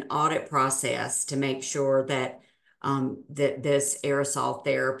an audit process to make sure that that this aerosol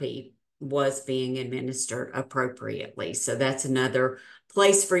therapy was being administered appropriately. So that's another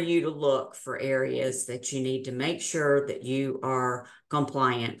place for you to look for areas that you need to make sure that you are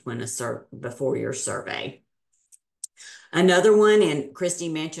compliant when before your survey. Another one, and Christy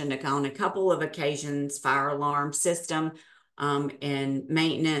mentioned on a couple of occasions, fire alarm system and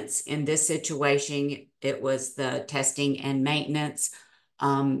maintenance. In this situation, it was the testing and maintenance.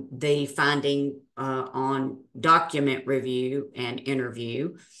 The finding on document review and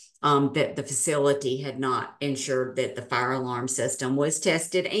interview that the facility had not ensured that the fire alarm system was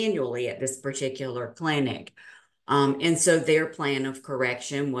tested annually at this particular clinic. And so their plan of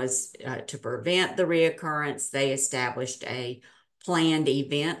correction was to prevent the reoccurrence. They established a planned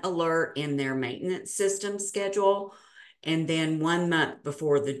event alert in their maintenance system schedule. And then 1 month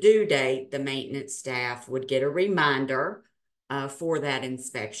before the due date, the maintenance staff would get a reminder for that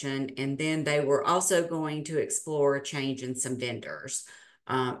inspection. And then they were also going to explore a change in some vendors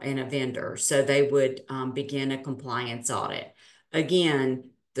and a vendor. So they would begin a compliance audit.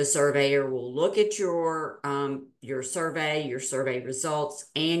 Again, the surveyor will look at your survey results,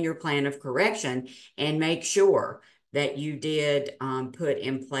 and your plan of correction, and make sure that you did put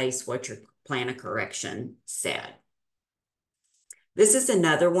in place what your plan of correction said. This is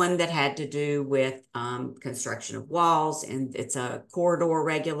another one that had to do with construction of walls, and it's a corridor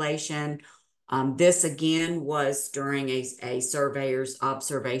regulation. This again was during a surveyor's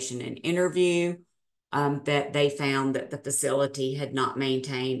observation and interview that they found that the facility had not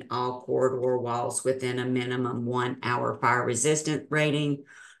maintained all corridor walls within a minimum 1 hour fire resistant rating,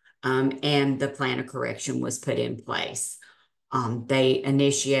 and the plan of correction was put in place. They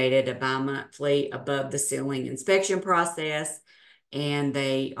initiated a bi-monthly above the ceiling inspection process, and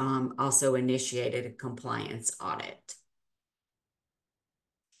they also initiated a compliance audit.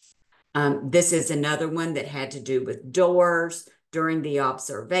 This is another one that had to do with doors. During the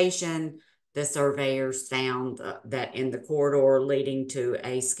observation, the surveyors found that in the corridor leading to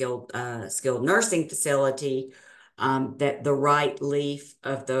a skilled nursing facility, that the right leaf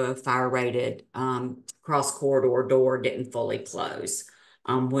of the fire-rated cross corridor door didn't fully close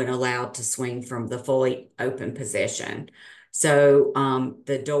when allowed to swing from the fully open position. So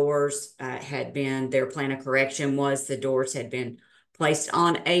the doors their plan of correction was the doors had been placed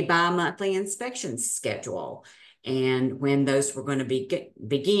on a bi-monthly inspection schedule, and when those were going to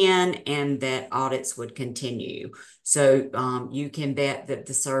begin, and that audits would continue. So you can bet that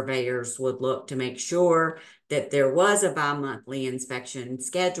the surveyors would look to make sure that there was a bi-monthly inspection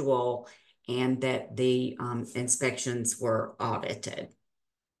schedule and that the inspections were audited.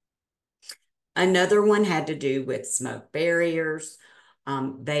 Another one had to do with smoke barriers.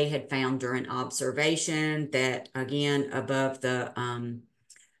 They had found during observation that, again, above the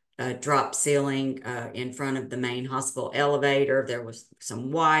drop ceiling in front of the main hospital elevator, there was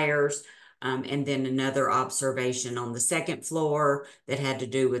some wires. And then another observation on the second floor that had to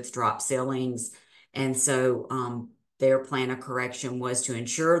do with drop ceilings. And so their plan of correction was to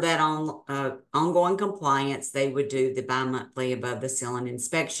ensure that ongoing compliance, they would do the bi-monthly above the ceiling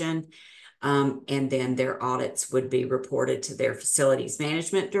inspection. And then their audits would be reported to their facilities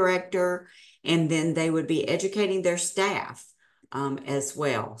management director. and then they would be educating their staff as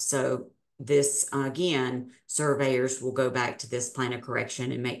well. So this, again, surveyors will go back to this plan of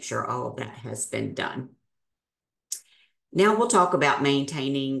correction and make sure all of that has been done. Now we'll talk about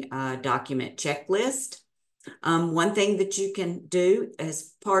maintaining a document checklist. One thing that you can do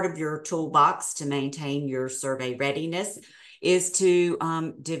as part of your toolbox to maintain your survey readiness is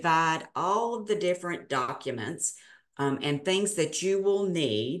to divide all of the different documents and things that you will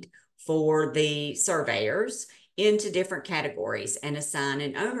need for the surveyors into different categories and assign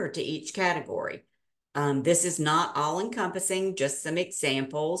an owner to each category. This is not all-encompassing, just some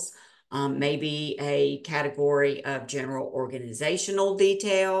examples. Maybe a category of general organizational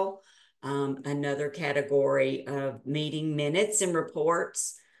detail, another category of meeting minutes and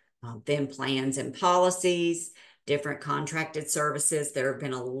reports, then plans and policies, different contracted services.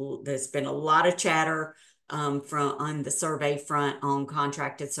 There's been a lot of chatter on the survey front on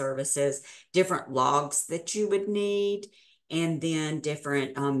contracted services, different logs that you would need, and then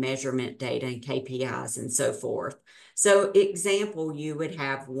different measurement data and KPIs and so forth. So example, you would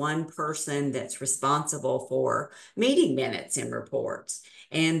have one person that's responsible for meeting minutes and reports,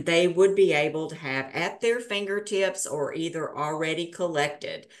 and they would be able to have at their fingertips or either already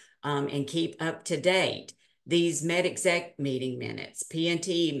collected and keep up to date these med exec meeting minutes,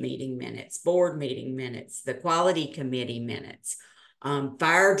 P&T meeting minutes, board meeting minutes, the quality committee minutes,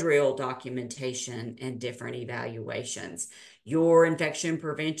 fire drill documentation and different evaluations, your infection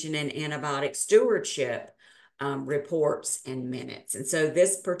prevention and antibiotic stewardship reports and minutes. And so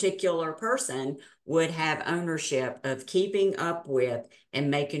this particular person would have ownership of keeping up with and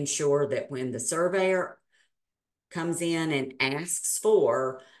making sure that when the surveyor comes in and asks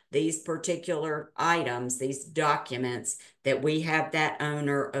for these particular items, these documents, that we have that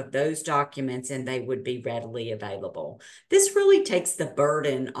owner of those documents and they would be readily available. This really takes the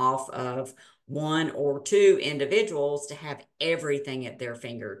burden off of one or two individuals to have everything at their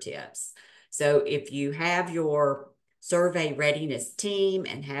fingertips. So if you have your survey readiness team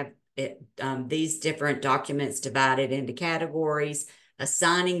and have these different documents divided into categories,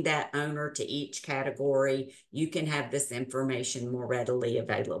 assigning that owner to each category, you can have this information more readily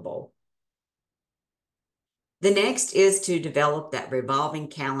available. The next is to develop that revolving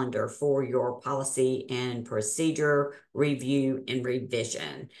calendar for your policy and procedure review and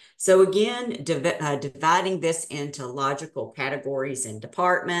revision. So again, dividing this into logical categories and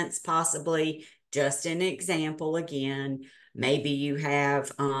departments, possibly. Just an example again, maybe you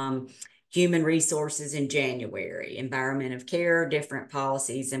have human resources in January, environment of care, different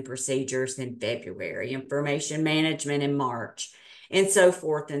policies and procedures in February, information management in March, and so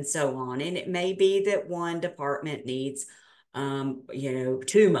forth and so on. And it may be that one department needs,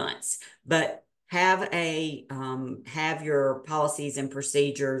 2 months, but have your policies and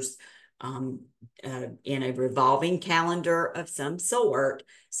procedures in a revolving calendar of some sort,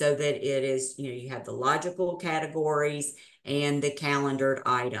 so that it is, you have the logical categories and the calendared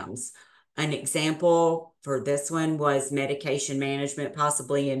items. An example for this one was medication management,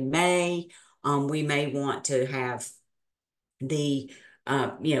 possibly in May. We may want to have the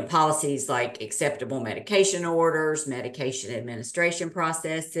policies like acceptable medication orders, medication administration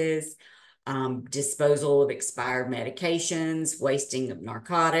processes, disposal of expired medications, wasting of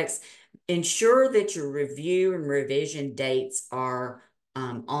narcotics. Ensure that your review and revision dates are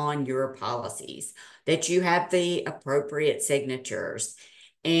on your policies, that you have the appropriate signatures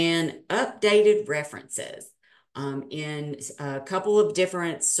and updated references. In a couple of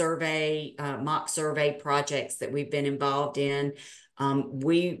different mock survey projects that we've been involved in,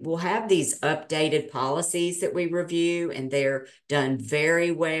 we will have these updated policies that we review, and they're done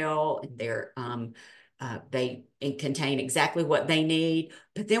very well. They contain exactly what they need.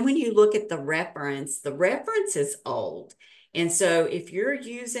 But then when you look at the reference is old. And so if you're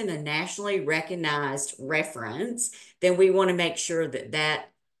using a nationally recognized reference, then we want to make sure that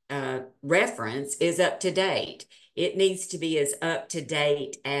reference is up to date. It needs to be as up to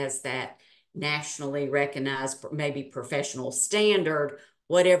date as that nationally recognized, maybe professional standard,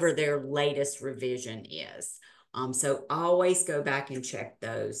 whatever their latest revision is. So always go back and check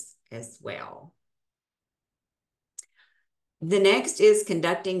those as well. The next is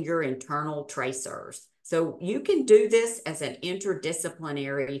conducting your internal tracers. So you can do this as an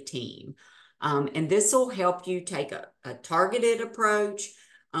interdisciplinary team. And this will help you take a targeted approach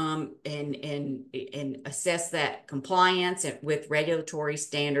and assess that compliance with regulatory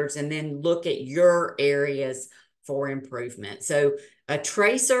standards, and then look at your areas for improvement. So a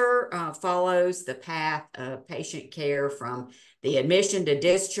tracer follows the path of patient care from the admission to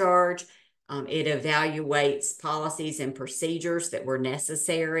discharge. It evaluates policies and procedures that were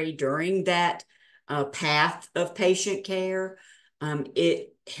necessary during that path of patient care.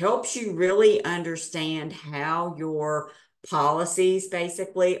 It helps you really understand how your policies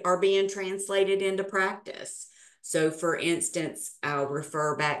basically are being translated into practice. So for instance, I'll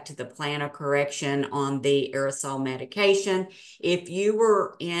refer back to the plan of correction on the aerosol medication. If you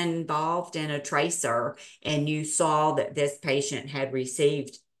were involved in a tracer and you saw that this patient had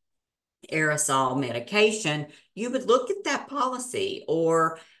received aerosol medication, you would look at that policy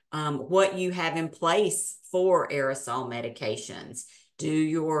or what you have in place for aerosol medications. Do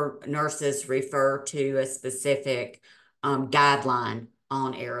your nurses refer to a specific guideline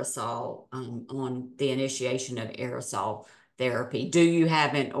on aerosol, on the initiation of aerosol therapy? Do you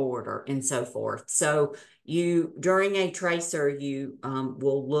have an order and so forth? So you, during a tracer, you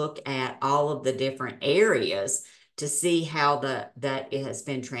will look at all of the different areas to see how that it has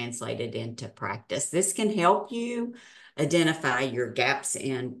been translated into practice. This can help you identify your gaps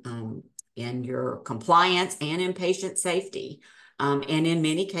in your compliance and in patient safety, and in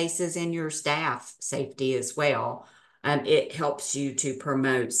many cases in your staff safety as well. It helps you to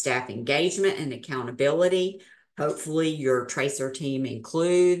promote staff engagement and accountability. Hopefully your tracer team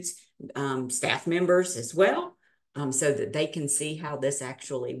includes staff members as well, so that they can see how this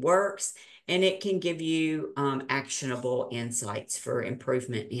actually works. And it can give you actionable insights for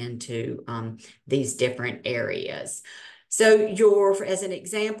improvement into these different areas. So as an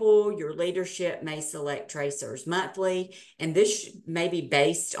example, your leadership may select tracers monthly, and this may be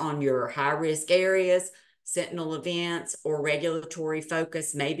based on your high-risk areas, sentinel events, or regulatory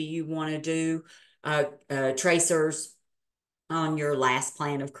focus. Maybe you want to do tracers on your last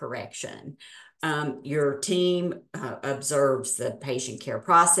plan of correction. Your team observes the patient care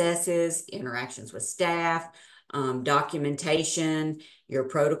processes, interactions with staff, documentation, your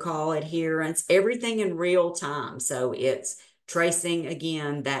protocol adherence, everything in real time. So it's tracing,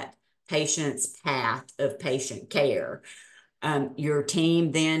 again, that patient's path of patient care. Your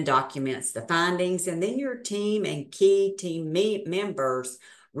team then documents the findings, and then your team and key team members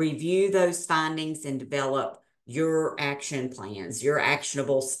review those findings and develop your action plans, your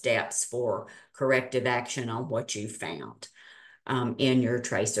actionable steps for corrective action on what you found in your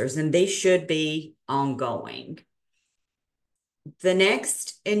tracers. And these should be ongoing. The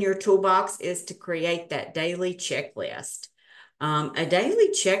next in your toolbox is to create that daily checklist. A daily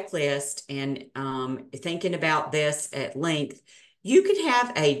checklist, and thinking about this at length, you could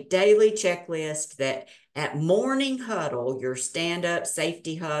have a daily checklist that at morning huddle, your stand-up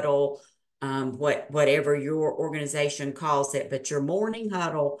safety huddle, whatever your organization calls it, but your morning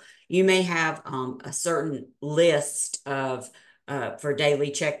huddle, you may have a certain list of for daily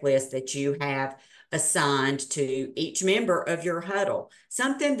checklist that you have assigned to each member of your huddle,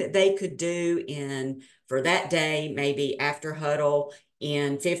 something that they could do for that day, maybe after huddle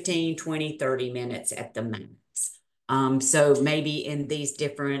in 15, 20, 30 minutes at the max. So maybe in these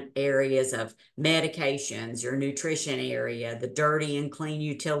different areas of medications, your nutrition area, the dirty and clean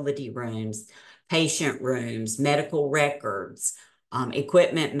utility rooms, patient rooms, medical records,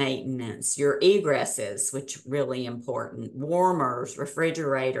 equipment maintenance, your egresses, which are really important, warmers,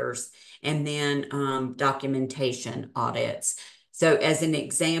 refrigerators, and then documentation audits. So as an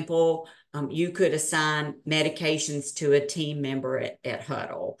example, you could assign medications to a team member at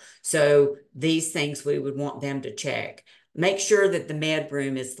huddle. So these things we would want them to check. Make sure that the med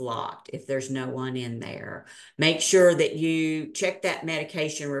room is locked if there's no one in there. Make sure that you check that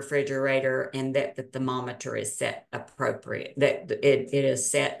medication refrigerator and that the thermometer is set appropriate, that it is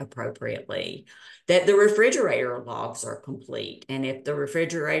set appropriately, that the refrigerator logs are complete. And if the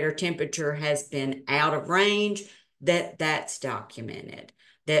refrigerator temperature has been out of range, that's documented.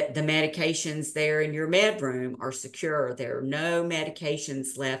 That the medications there in your med room are secure. There are no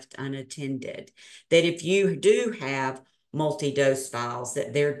medications left unattended. That if you do have multi-dose vials,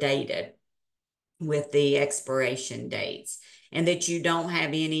 that they're dated with the expiration dates, and that you don't have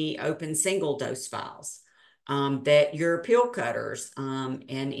any open single-dose vials. That your pill cutters and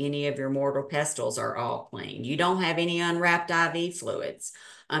any of your mortar pestles are all clean. You don't have any unwrapped IV fluids.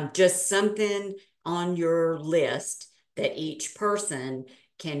 Just something on your list that each person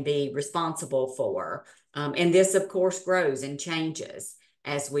can be responsible for. And this, of course, grows and changes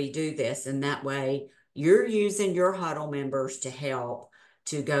as we do this. And that way, you're using your huddle members to help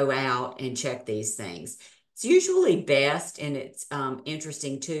to go out and check these things. It's usually best, and it's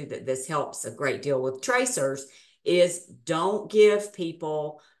interesting too that this helps a great deal with tracers, is don't give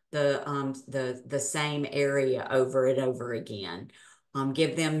people the same area over and over again.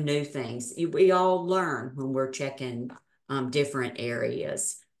 Give them new things. We all learn when we're checking different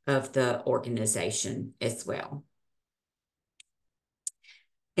areas of the organization as well.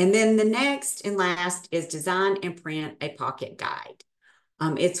 And then the next and last is design and print a pocket guide.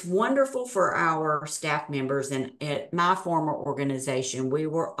 It's wonderful for our staff members, and at my former organization, we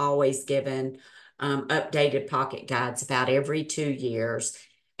were always given updated pocket guides about every 2 years.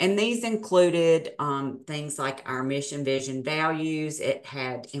 And these included things like our mission, vision, values. It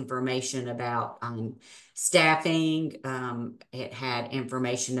had information about staffing. It had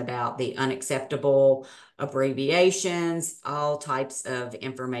information about the unacceptable abbreviations, all types of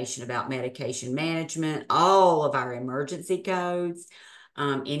information about medication management, all of our emergency codes.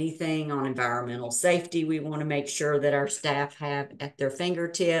 Anything on environmental safety, we want to make sure that our staff have at their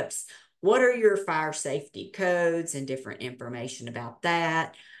fingertips. What are your fire safety codes and different information about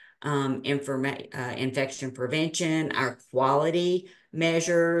that? Infection prevention, our quality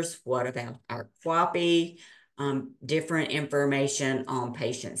measures. What about our QAPI? Different information on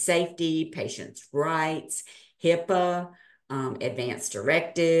patient safety, patients' rights, HIPAA, advanced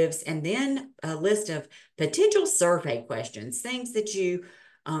directives, and then a list of potential survey questions, things that you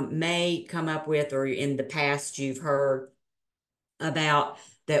may come up with, or in the past you've heard about,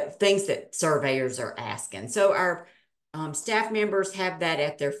 the things that surveyors are asking. So our staff members have that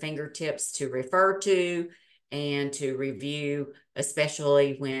at their fingertips to refer to and to review,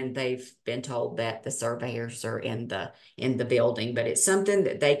 especially when they've been told that the surveyors are in the building. But it's something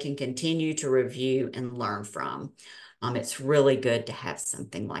that they can continue to review and learn from. It's really good to have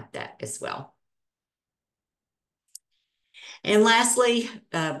something like that as well. And lastly,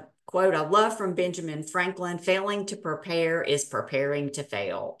 quote I love from Benjamin Franklin: failing to prepare is preparing to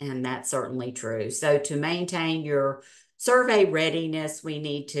fail. And that's certainly true. So to maintain your survey readiness, we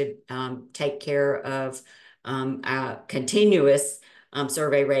need to take care of continuous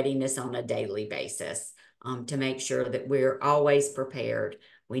survey readiness on a daily basis to make sure that we're always prepared.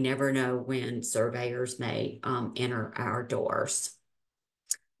 We never know when surveyors may enter our doors.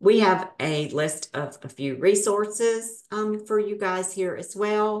 We have a list of a few resources for you guys here as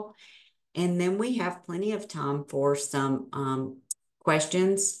well. And then we have plenty of time for some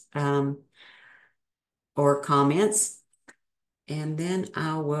questions or comments. And then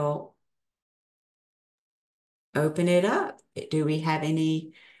I will open it up. Do we have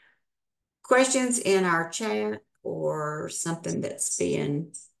any questions in our chat or something that's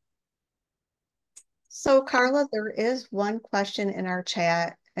being... So Carla, there is one question in our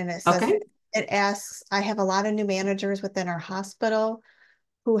chat, and it says, Okay. It asks, I have a lot of new managers within our hospital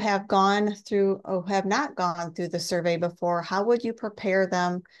who have gone through or have not gone through the survey before. How would you prepare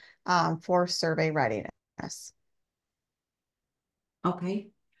them for survey readiness? Okay.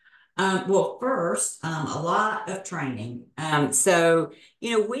 Well, first, a lot of training. So,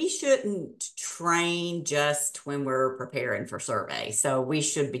 we shouldn't train just when we're preparing for survey. So we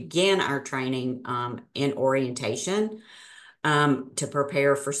should begin our training in orientation to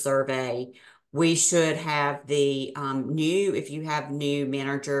prepare for survey. We should have the if you have new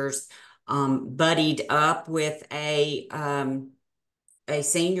managers, buddied up with a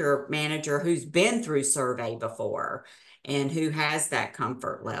senior manager who's been through survey before and who has that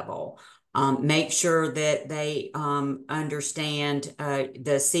comfort level. Make sure that they understand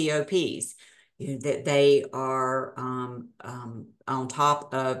the COPs, that they are on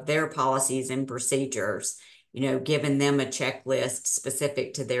top of their policies and procedures, giving them a checklist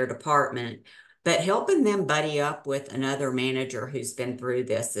specific to their department. But helping them buddy up with another manager who's been through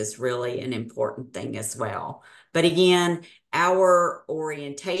this is really an important thing as well. But again, our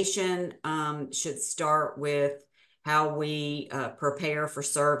orientation should start with how we prepare for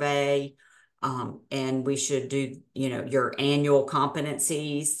survey, and we should do, your annual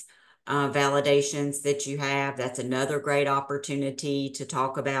competencies, validations that you have. That's another great opportunity to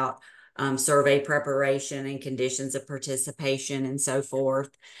talk about survey preparation and conditions of participation and so forth.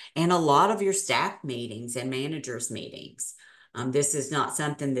 And a lot of your staff meetings and managers meetings. This is not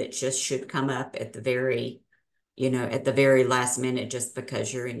something that just should come up at the very last minute just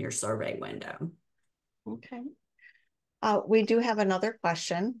because you're in your survey window. Okay. We do have another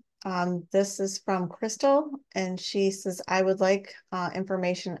question. This is from Crystal, and she says, I would like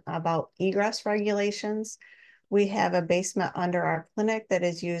information about egress regulations. We have a basement under our clinic that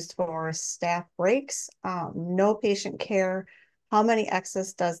is used for staff breaks, no patient care. How many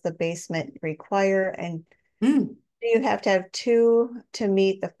exits does the basement require? And do you have to have 2 to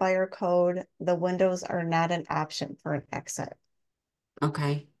meet the fire code? The windows are not an option for an exit.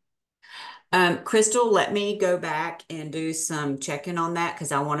 Okay. Crystal, let me go back and do some checking on that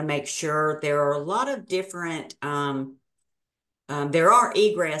because I want to make sure. There are a lot of different, there are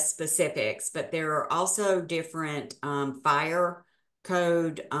egress specifics, but there are also different fire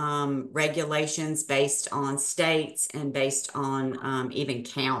code regulations based on states and based on even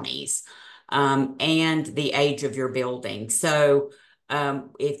counties, and the age of your building. So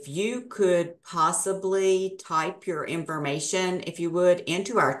if you could possibly type your information, if you would,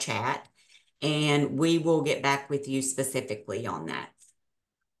 into our chat, and we will get back with you specifically on that.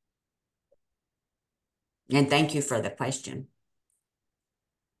 And thank you for the question.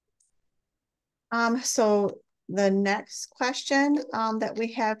 So the next question that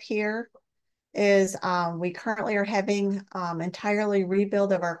we have here is we currently are having entirely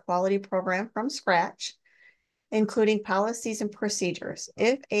rebuild of our quality program from scratch, including policies and procedures.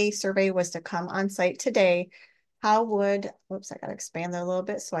 If a survey was to come on site today, how would, whoops, I gotta expand that a little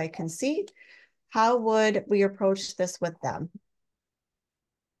bit so I can see. How would we approach this with them?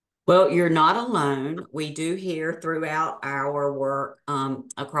 Well, you're not alone. We do hear throughout our work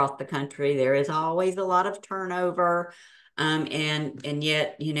across the country, there is always a lot of turnover. And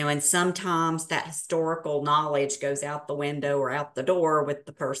yet, you know, and sometimes that historical knowledge goes out the window or out the door with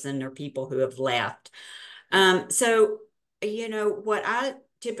the person or people who have left. So, you know, what I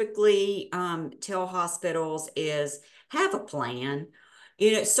typically tell hospitals is have a plan.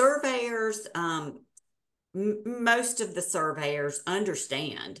 You know, surveyors, most of the surveyors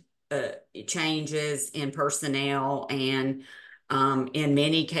understand changes in personnel, and in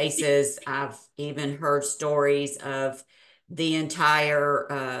many cases, I've even heard stories of the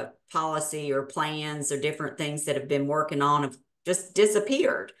entire policy or plans or different things that have been working on have just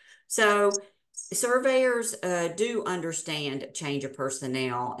disappeared. So surveyors do understand change of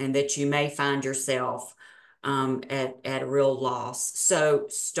personnel and that you may find yourself at a real loss. So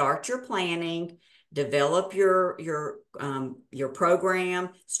start your planning, develop your program,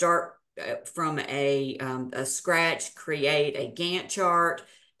 start from a scratch, create a Gantt chart,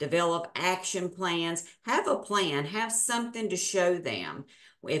 develop action plans, have a plan, have something to show them.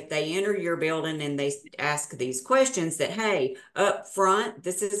 If they enter your building and they ask these questions, that, hey, up front,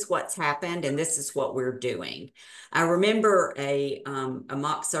 this is what's happened and this is what we're doing. I remember a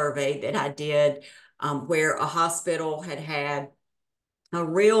mock survey that I did where a hospital had a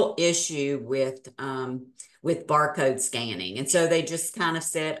real issue with barcode scanning. And so they just kind of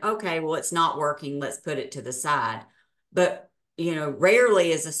said, okay, well, it's not working. Let's put it to the side. But, you know,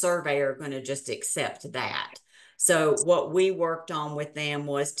 rarely is a surveyor going to just accept that. So what we worked on with them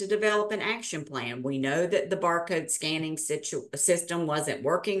was to develop an action plan. We know that the barcode scanning system wasn't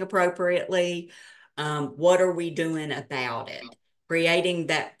working appropriately. What are we doing about it? Creating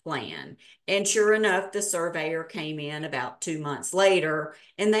that plan. And sure enough, the surveyor came in about 2 months later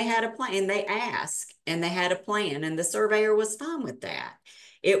and they had a plan. They asked and they had a plan, and the surveyor was fine with that.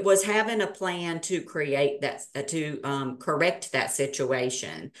 It was having a plan to create that, to correct that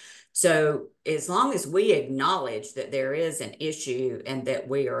situation. So as long as we acknowledge that there is an issue and that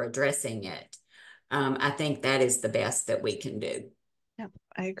we are addressing it, I think that is the best that we can do. Yep,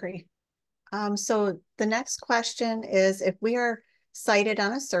 I agree. So the next question is, if we are cited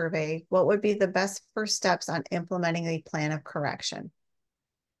on a survey, what would be the best first steps on implementing a plan of correction?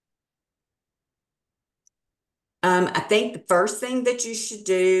 I think the first thing that you should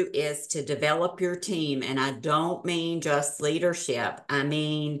do is to develop your team. And I don't mean just leadership. I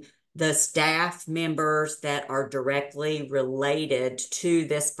mean the staff members that are directly related to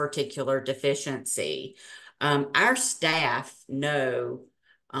this particular deficiency. Our staff know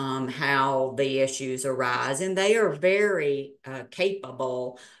how the issues arise, and they are very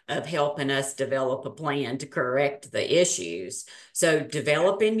capable of helping us develop a plan to correct the issues. So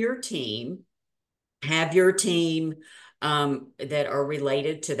developing your team, have your team that are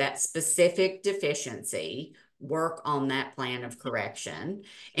related to that specific deficiency work on that plan of correction.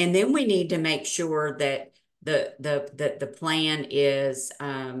 And then we need to make sure that the plan is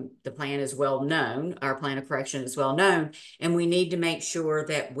well known. Our plan of correction is well known, and we need to make sure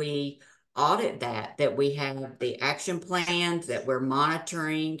that we audit that we have the action plans, that we're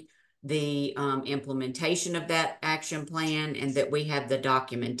monitoring the implementation of that action plan, and that we have the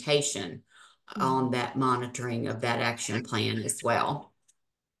documentation on that monitoring of that action plan as well.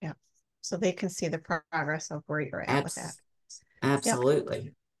 Yeah, so they can see the progress of where you're at with that.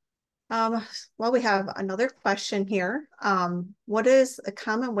 Absolutely. Yep. Well, we have another question here. What is the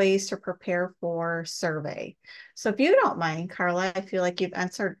common ways to prepare for survey? So if you don't mind, Carla, I feel like you've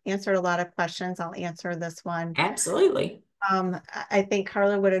answered a lot of questions. I'll answer this one. Absolutely. I think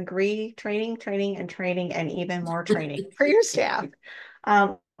Carla would agree, training, and even more training for your staff.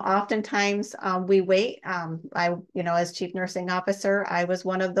 Oftentimes we wait. As chief nursing officer, I was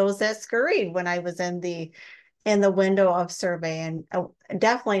one of those that scurried when I was in the window of survey, and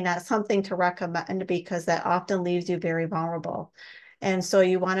definitely not something to recommend, because that often leaves you very vulnerable. And so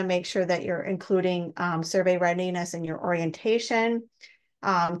you want to make sure that you're including survey readiness in your orientation,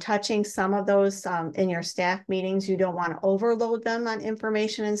 touching some of those in your staff meetings. You don't want to overload them on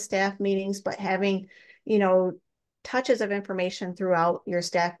information in staff meetings, but having, you know, touches of information throughout your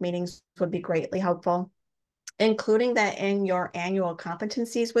staff meetings would be greatly helpful. Including that in your annual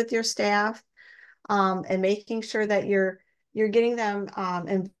competencies with your staff, and making sure that you're getting them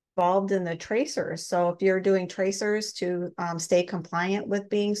involved in the tracers. So if you're doing tracers to stay compliant with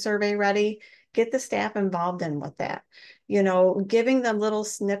being survey ready, get the staff involved in with that. You know, giving them little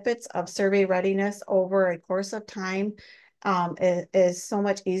snippets of survey readiness over a course of time is so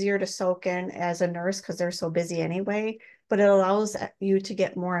much easier to soak in as a nurse because they're so busy anyway, but it allows you to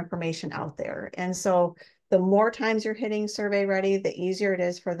get more information out there. And so the more times you're hitting survey ready, the easier it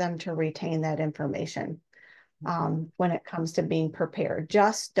is for them to retain that information when it comes to being prepared.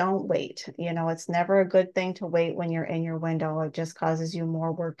 Just don't wait. You know, it's never a good thing to wait when you're in your window. It just causes you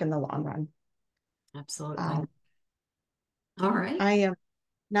more work in the long run. Absolutely. All right. I am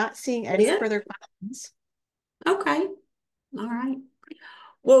not seeing any further questions. Okay. All right.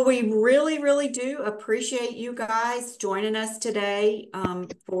 Well, we really, really do appreciate you guys joining us today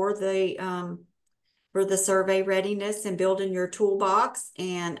for the survey readiness and building your toolbox.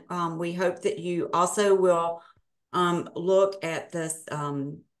 And we hope that you also will look at this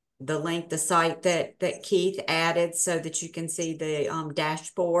the link, the site that Keith added so that you can see the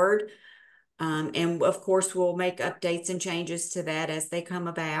dashboard. And of course, we'll make updates and changes to that as they come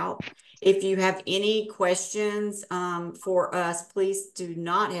about. If you have any questions for us, please do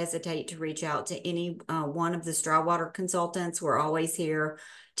not hesitate to reach out to any one of the Stroudwater consultants. We're always here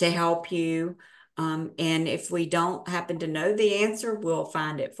to help you. And if we don't happen to know the answer, we'll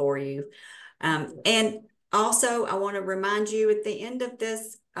find it for you. And also, I want to remind you at the end of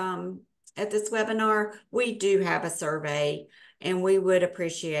this webinar, we do have a survey, and we would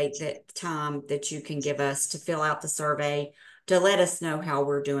appreciate the time that you can give us to fill out the survey to let us know how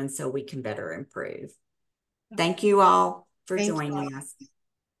we're doing so we can better improve. Thank you all for joining us.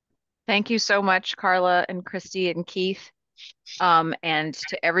 Thank you so much, Carla and Christy and Keith. And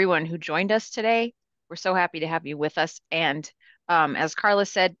to everyone who joined us today, we're so happy to have you with us. And as Carla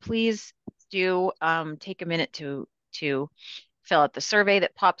said, please do take a minute to fill out the survey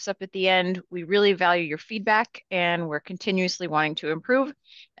that pops up at the end. We really value your feedback, and we're continuously wanting to improve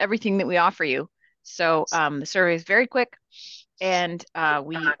everything that we offer you. So the survey is very quick, and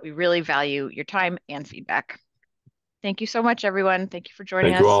we really value your time and feedback. Thank you so much, everyone. Thank you for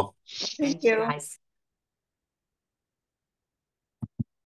joining us. Thank you all. Thank you, guys.